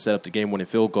 30-yard gain to set up the game-winning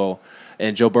field goal.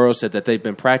 And Joe Burrow said that they've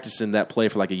been practicing that play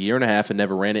for like a year and a half and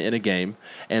never ran it in a game,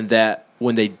 and that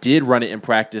when they did run it in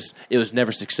practice, it was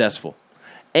never successful.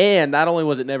 And not only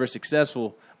was it never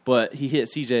successful, but he hit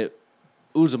C.J.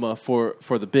 Uzomah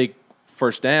for the big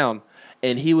first down,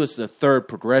 and he was the third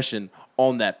progression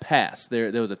on that pass.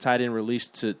 There was a tight end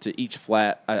released to each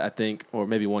flat, I think, or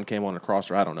maybe one came on a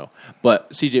crosser, I don't know.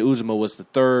 But C.J. Uzomah was the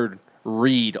third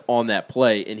read on that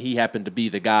play, and he happened to be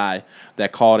the guy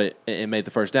that caught it and made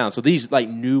the first down. So these like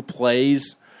new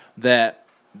plays that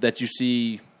you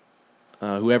see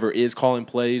whoever is calling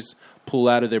plays pull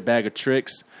out of their bag of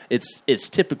tricks, it's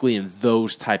typically in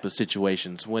those type of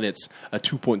situations when it's a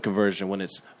 2-point conversion, when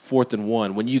it's 4th and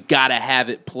 1, when you gotta have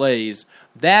it plays.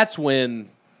 That's when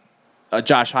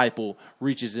Josh Heupel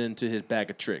reaches into his bag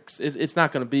of tricks. It's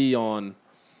not going to be on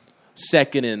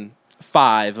 2nd and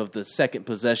 5 of the second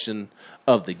possession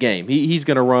of the game. He's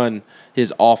going to run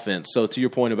his offense. So to your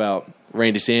point about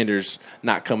Randy Sanders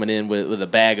not coming in with a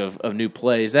bag of new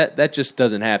plays, that just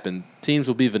doesn't happen. Teams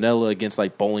will be vanilla against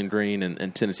like Bowling Green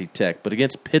and Tennessee Tech. But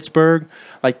against Pittsburgh,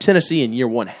 like Tennessee in year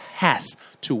 1 has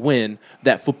to win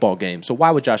that football game. So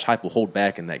why would Josh Heupel hold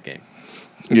back in that game?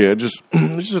 Yeah, it just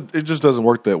doesn't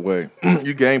work that way.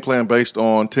 You game plan based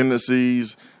on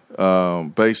tendencies,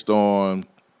 based on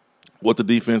what the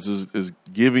defense is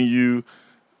giving you.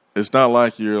 It's not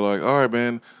like you're like, all right,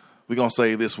 man, we're going to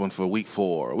save this one for week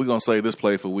 4. We're going to save this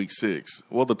play for week 6.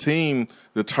 Well, the team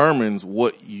determines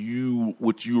what you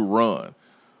run.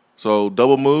 So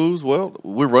double moves, well,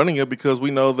 we're running it because we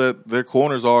know that their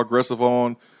corners are aggressive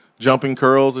on jumping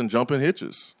curls and jumping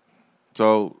hitches.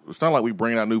 So it's not like we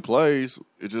bring out new plays.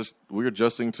 It's just we're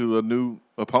adjusting to a new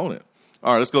opponent.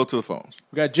 All right, let's go to the phones.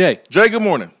 We got Jay. Jay, good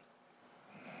morning.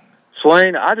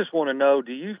 Swain, I just want to know,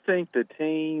 do you think the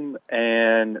team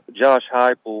and Josh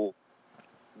Heupel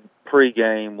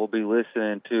pregame will be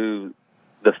listening to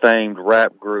the famed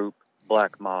rap group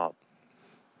Black Mob?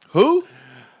 Who?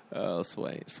 Oh,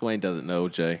 Swain doesn't know,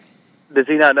 Jay. Does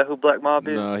he not know who Black Mob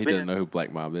is? No, he doesn't know who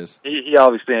Black Mob is. He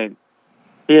obviously ain't.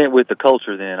 He ain't with the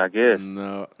culture then, I guess.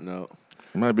 No.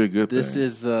 It might be a good thing. This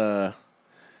is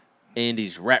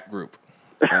Andy's rap group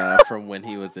from when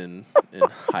he was in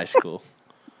high school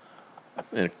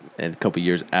and a couple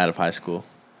years out of high school.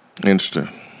 Interesting.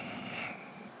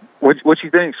 What you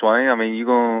think, Swain? I mean, you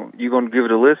gonna give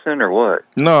it a listen or what?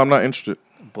 No, I'm not interested.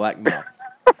 Black Mob.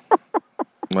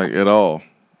 Like, at all.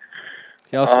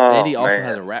 Andy also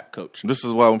has a rap coach. This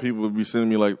is why when people would be sending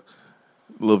me, like,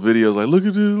 little videos like, look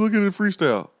at the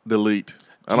freestyle. Delete.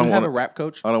 Do you have a rap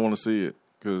coach? I don't want to see it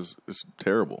because it's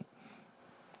terrible.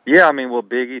 Yeah, I mean, well,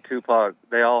 Biggie, Tupac,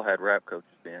 they all had rap coaches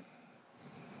then.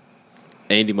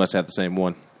 Andy must have the same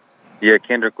one. Yeah,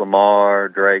 Kendrick Lamar,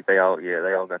 Drake, they all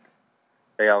got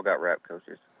rap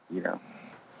coaches. Yeah.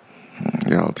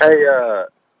 Hey,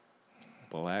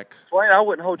 Black. Swain, I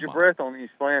wouldn't hold your breath on these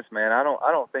slants, man. I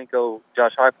don't think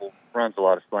Josh Heupel runs a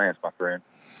lot of slants, my friend.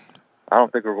 I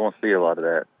don't think we're going to see a lot of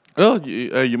that. Well,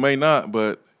 you may not,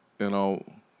 but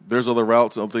there's other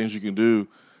routes and other things you can do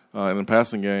in the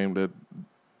passing game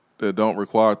that don't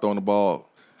require throwing the ball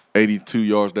 82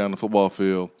 yards down the football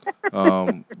field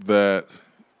that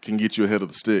can get you ahead of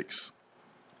the sticks.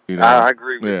 I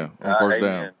agree with you. Yeah, on first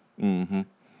amen. down. Mm-hmm.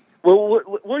 Well,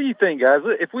 what do you think, guys?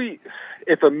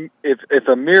 If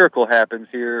a miracle happens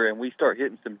here and we start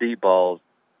hitting some deep balls,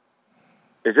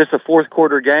 is this a fourth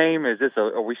quarter game?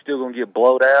 Are we still going to get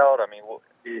blowed out? I mean,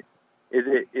 is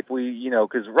it if we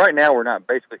because right now we're not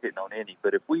basically hitting on any,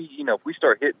 but if we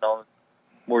start hitting on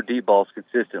more deep balls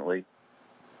consistently,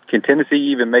 can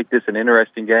Tennessee even make this an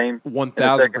interesting game?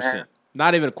 1,000%.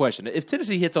 Not even a question. If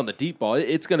Tennessee hits on the deep ball,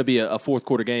 it's going to be a fourth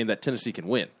quarter game that Tennessee can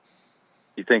win.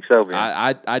 You think so,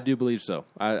 man? I do believe so.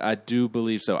 I do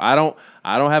believe so. I don't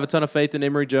have a ton of faith in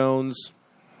Emory Jones.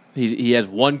 He has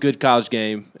one good college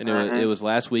game, and it was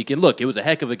last week. And look, it was a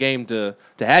heck of a game to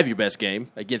have your best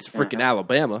game against freaking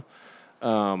Alabama.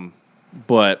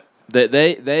 But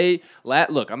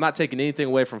look, I'm not taking anything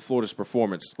away from Florida's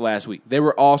performance last week. They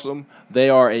were awesome. They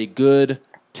are a good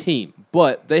team,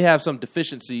 but they have some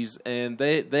deficiencies, and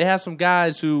they have some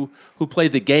guys who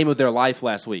played the game of their life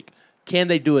last week. Can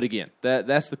they do it again?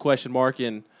 That's the question mark.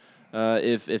 And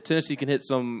if Tennessee can hit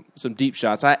some deep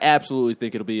shots, I absolutely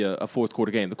think it'll be a fourth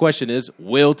quarter game. The question is,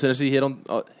 will Tennessee hit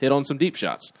on some deep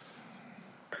shots?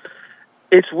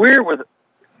 It's weird with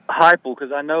Heupel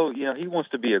because I know he wants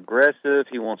to be aggressive.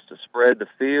 He wants to spread the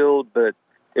field, but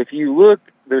if you look,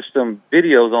 there's some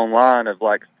videos online of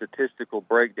like statistical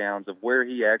breakdowns of where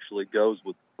he actually goes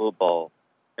with football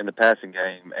in the passing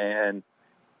game, and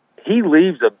he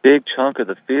leaves a big chunk of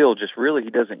the field. Just really, he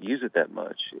doesn't use it that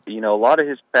much. A lot of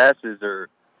his passes are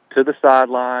to the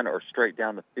sideline or straight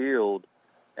down the field,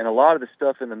 and a lot of the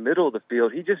stuff in the middle of the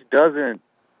field, he just doesn't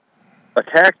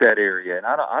attack that area. And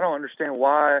I don't understand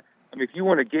why. I mean, if you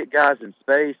want to get guys in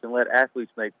space and let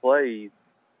athletes make plays,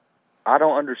 I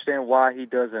don't understand why he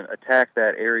doesn't attack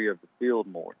that area of the field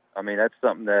more. I mean, that's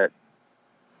something that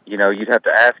you'd have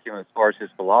to ask him as far as his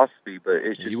philosophy. But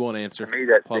it's just, he won't answer to me,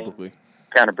 that publicly.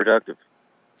 Counterproductive.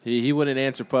 He wouldn't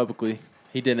answer publicly.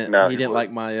 He didn't. No, he didn't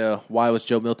like my why was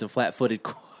Joe Milton flat-footed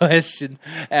question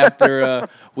after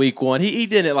week one. He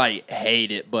didn't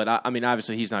hate it, but I mean,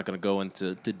 obviously he's not going to go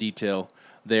into detail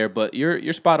there. But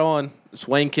you're spot on.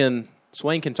 Swain can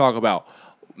talk about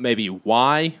maybe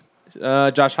why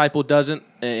Josh Heupel doesn't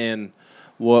and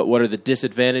what are the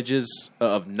disadvantages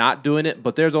of not doing it.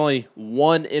 But there's only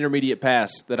one intermediate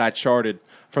pass that I charted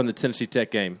from the Tennessee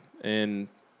Tech game, and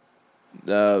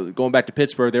going back to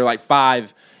Pittsburgh, there are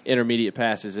 5 intermediate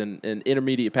passes, and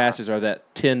intermediate passes are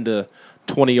that 10 to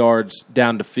 20 yards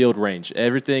down the field range.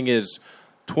 Everything is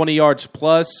 20 yards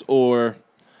plus or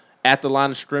at the line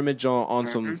of scrimmage on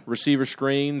some receiver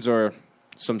screens or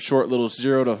some short little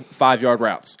 0 to 5 yard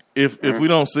routes. If we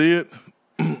don't see it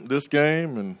this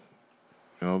game,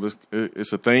 and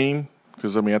it's a theme,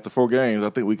 because I mean after 4 games, I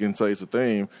think we can say it's a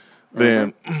theme.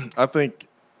 Then I think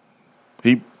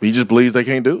he just believes they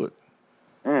can't do it.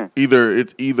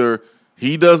 Either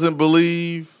he doesn't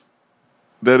believe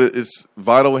that it's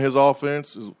vital in his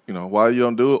offense, why you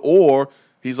don't do it, or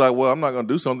he's like, well, I'm not going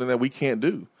to do something that we can't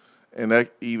do. And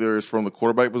that either is from the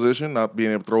quarterback position, not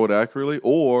being able to throw it accurately,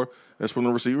 or that's from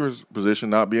the receiver's position,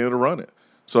 not being able to run it.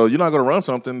 So you're not going to run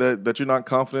something that you're not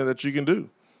confident that you can do.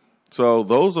 So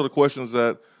those are the questions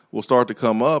that will start to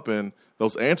come up, and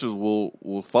those answers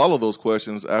will follow those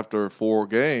questions after 4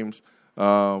 games.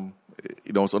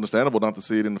 It's understandable not to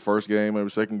see it in the first game,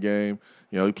 every second game.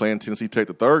 You're playing Tennessee Tech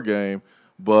the third game.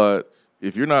 But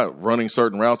if you're not running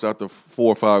certain routes after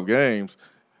 4 or 5 games,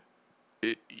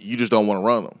 you just don't want to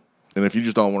run them. And if you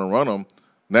just don't want to run them,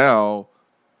 now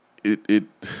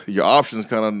your options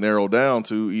kind of narrow down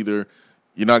to either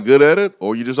you're not good at it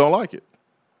or you just don't like it.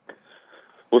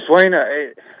 Well, Swain,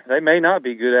 they may not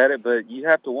be good at it, but you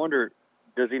have to wonder,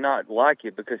 does he not like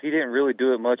it? Because he didn't really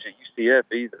do it much at UCF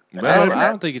either. I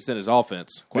don't think it's in his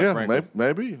offense, quite frankly.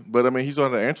 Maybe. But, I mean, he's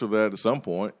going to answer that at some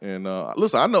point. And,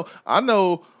 listen, I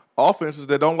know offenses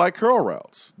that don't like curl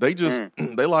routes. They just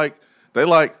they like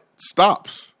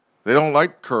stops. They don't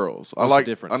like curls. What's the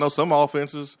difference? I know some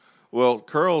offenses,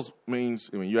 curls means,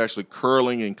 you're actually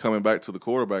curling and coming back to the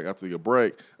quarterback after your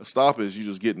break. A stop is you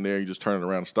just getting there, you just turning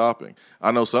around and stopping.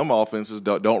 I know some offenses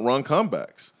don't run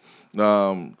comebacks.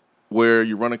 Where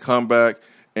you run a comeback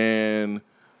and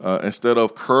instead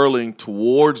of curling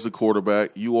towards the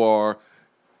quarterback, you are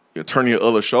turning your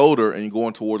other shoulder and you're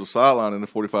going towards the sideline in a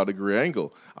 45-degree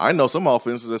angle. I know some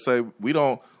offenses that say we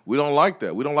don't like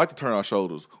that. We don't like to turn our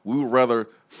shoulders. We would rather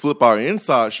flip our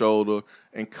inside shoulder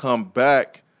and come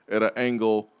back at an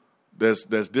angle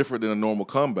that's different than a normal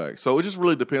comeback. So it just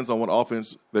really depends on what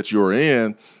offense that you're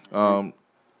in.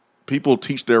 People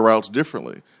teach their routes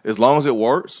differently. As long as it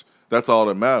works, that's all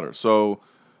that matters. So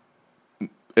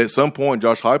at some point,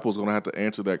 Josh Heupel is going to have to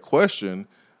answer that question,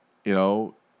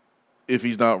 if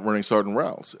he's not running certain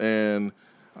routes. And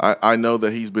I know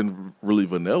that he's been really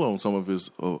vanilla on some of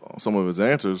his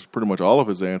answers, pretty much all of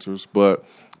his answers, but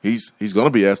he's going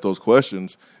to be asked those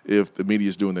questions if the media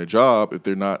is doing their job, if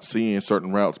they're not seeing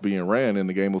certain routes being ran in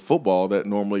the game of football that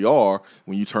normally are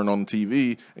when you turn on the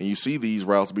TV and you see these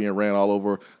routes being ran all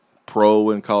over pro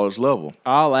and college level.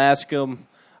 I'll ask him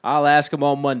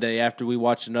on Monday after we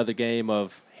watch another game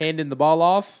of handing the ball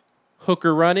off,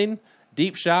 hooker running,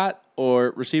 deep shot,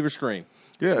 or receiver screen.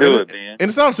 Yeah, Do it, man. And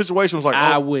it's not a situation where it's like,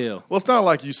 I will. Well, it's not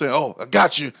like you say, "Oh, I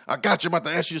got you. I'm about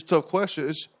to ask you this tough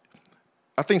question."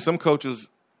 I think some coaches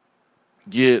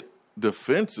get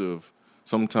defensive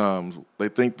sometimes. They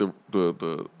think the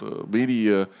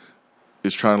media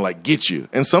is trying to get you,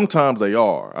 and sometimes they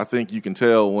are. I think you can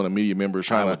tell when a media member is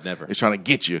trying to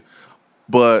get you.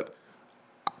 But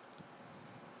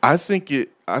I think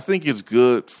it's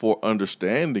good for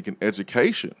understanding and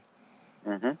education.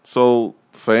 Mm-hmm. So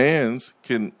fans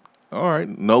can,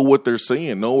 know what they're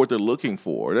seeing, know what they're looking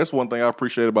for. That's one thing I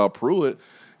appreciate about Pruitt.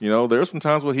 There's some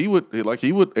times where he would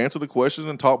answer the questions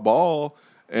and talk ball,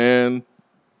 and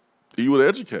he would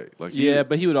educate. But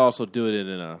he would also do it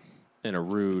in a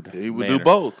rude He would manner. do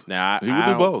both. Now, he would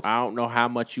do both. I don't know how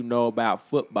much you know about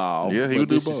football. Yeah, he would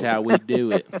do both. This is how we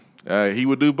do it. He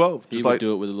would do both. He would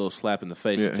do it with a little slap in the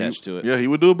face attached to it. Yeah, he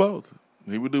would do both.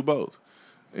 He would do both.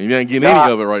 And he ain't getting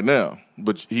any of it right now,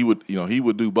 but he would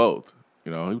do both.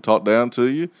 He would talk down to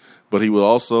you, but he would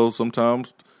also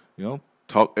sometimes,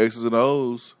 talk X's and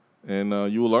O's, and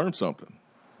you will learn something.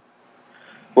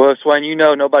 Well, Swain,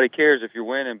 nobody cares if you're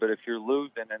winning, but if you're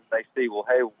losing and they see, well,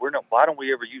 hey, why don't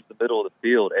we ever use the middle of the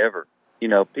field ever?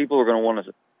 People are going to want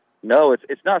to know.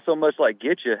 It's not so much like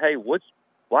get you. Hey,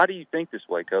 why do you think this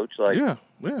way, Coach? Yeah.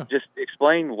 Just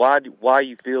explain why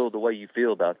you feel the way you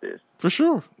feel about this. For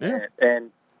sure. Yeah.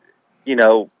 And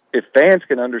if fans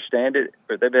can understand it,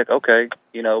 they'd be like, okay,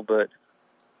 but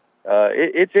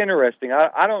it's interesting.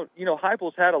 I don't,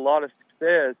 Heupel's had a lot of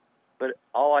success, but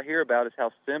all I hear about is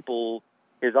how simple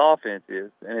his offense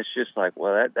is. And it's just like,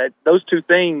 well, that those two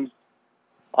things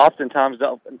oftentimes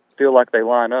don't feel like they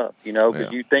line up,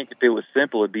 because you think if it was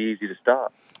simple, it'd be easy to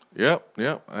stop.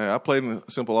 Yep. I played in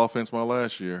a simple offense my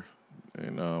last year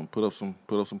and put up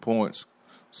some points,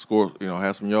 score,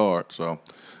 had some yards. So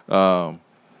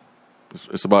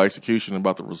it's about execution and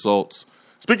about the results.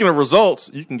 Speaking of results,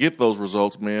 you can get those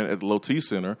results, man, at the Low T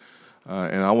Center.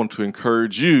 And I want to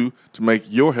encourage you to make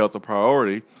your health a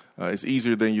priority. It's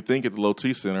easier than you think at the Low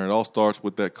T Center. It all starts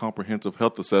with that comprehensive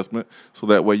health assessment, so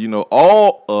that way you know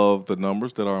all of the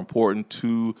numbers that are important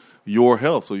to your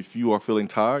health. So if you are feeling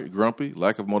tired, grumpy,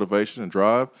 lack of motivation and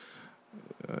drive,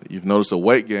 you've noticed a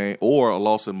weight gain or a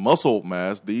loss in muscle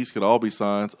mass, these could all be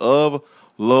signs of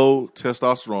low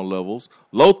testosterone levels,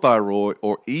 low thyroid,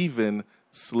 or even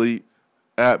sleep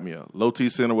apnea. Low T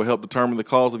Center will help determine the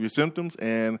cause of your symptoms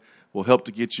and will help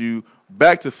to get you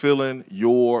back to feeling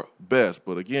your best.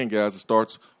 But again, guys, it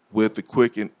starts with the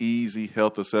quick and easy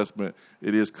health assessment.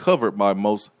 It is covered by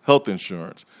most health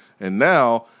insurance. And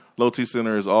now, Low T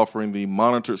Center is offering the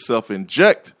monitored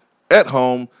self-inject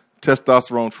at-home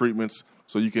testosterone treatments,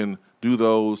 so you can do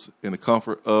those in the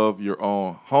comfort of your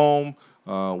own home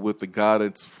with the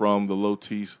guidance from the Low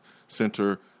T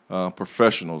Center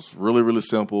professionals. Really, really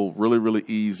simple, really, really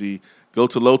easy. Go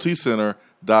to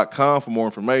lowtcenter.com for more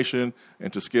information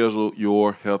and to schedule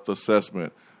your health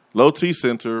assessment. Low T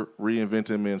Center,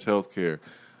 reinventing men's healthcare.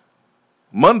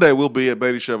 Monday, we'll be at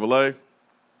Beatty Chevrolet.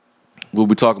 We'll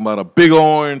be talking about a big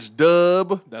orange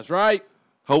dub. That's right.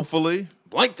 Hopefully.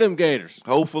 Blank them Gators.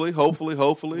 Hopefully. I'm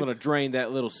going to drain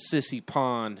that little sissy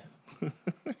pond.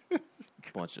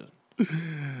 Bunch of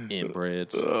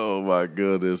inbreds. Oh, my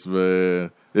goodness,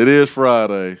 man. It is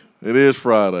Friday.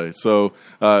 So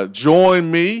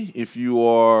join me if you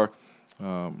are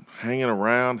hanging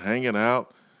around, hanging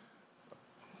out.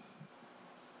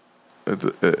 At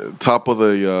the top of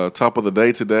the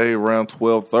day today, around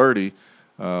 12:30,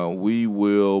 we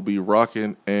will be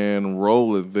rocking and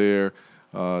rolling there.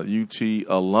 UT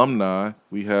alumni.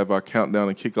 We have our countdown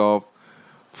and kickoff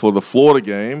for the Florida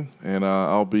game, and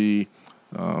I'll be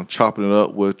chopping it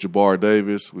up with Jabbar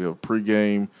Davis. We have a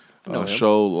pregame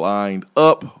show lined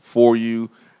up for you,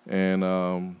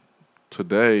 and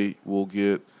today we'll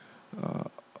get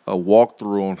a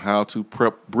walkthrough on how to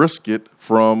prep brisket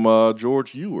from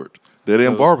George Ewart, Dead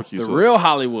End Barbecue. The real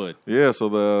Hollywood. Yeah, so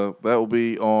that will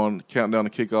be on Countdown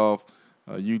to Kickoff,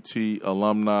 UT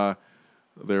alumni,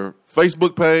 their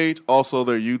Facebook page, also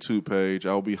their YouTube page.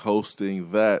 I'll be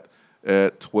hosting that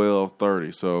at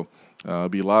 12:30. So it'll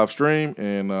be live stream,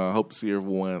 and hope to see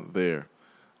everyone there.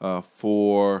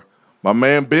 For my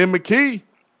man Ben McKee,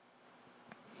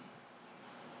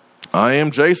 I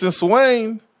am Jason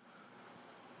Swain.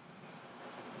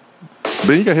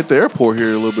 Ben, you got to hit the airport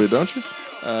here a little bit, don't you?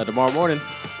 Tomorrow morning.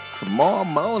 Tomorrow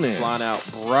morning. Flying out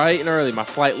bright and early. My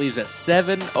flight leaves at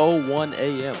 7:01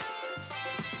 a.m.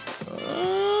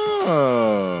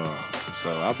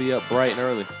 So I'll be up bright and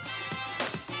early.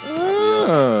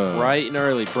 Bright and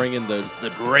early, bringing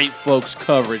the great folks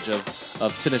coverage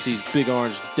of Tennessee's Big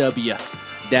Orange W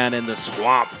down in the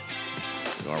swamp.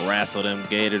 We're going to wrestle them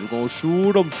Gators. We're going to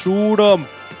shoot them. We're going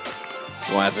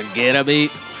to have some gator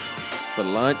meat for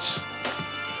lunch.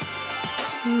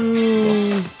 We'll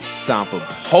stomp a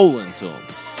hole into them.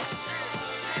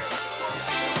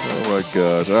 Oh, my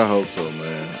gosh. I hope so,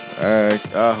 man.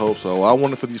 I hope so. I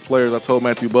wanted for these players. I told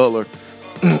Matthew Butler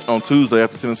on Tuesday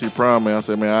after Tennessee Prime, man, I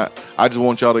said, man, I just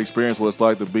want y'all to experience what it's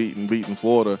like to beating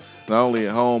Florida, not only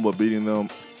at home, but beating them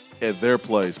at their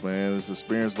place, man. It's an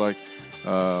experience like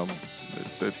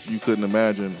that you couldn't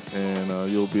imagine,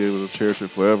 and you'll be able to cherish it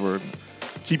forever and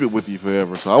keep it with you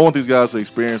forever. So I want these guys to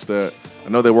experience that. I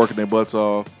know they're working their butts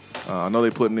off. I know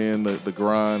they're putting in the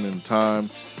grind and time,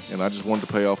 and I just wanted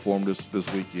to pay off for them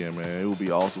this weekend, man. It would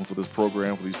be awesome for this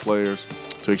program, for these players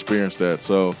to experience that.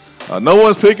 So no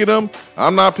one's picking them.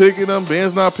 I'm not picking them.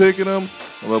 Ben's not picking them.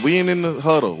 But we ain't in the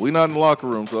huddle. We not in the locker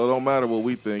room, so it don't matter what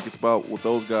we think. It's about what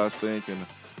those guys think and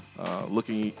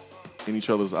looking in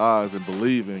each other's eyes and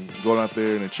believing, going out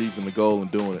there and achieving the goal and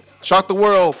doing it. Shock the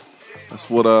world. That's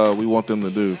what we want them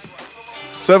to do.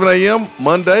 7 a.m.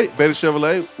 Monday, Beta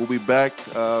Chevrolet. We'll be back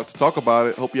to talk about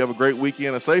it. Hope you have a great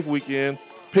weekend, a safe weekend.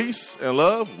 Peace and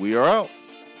love. We are out.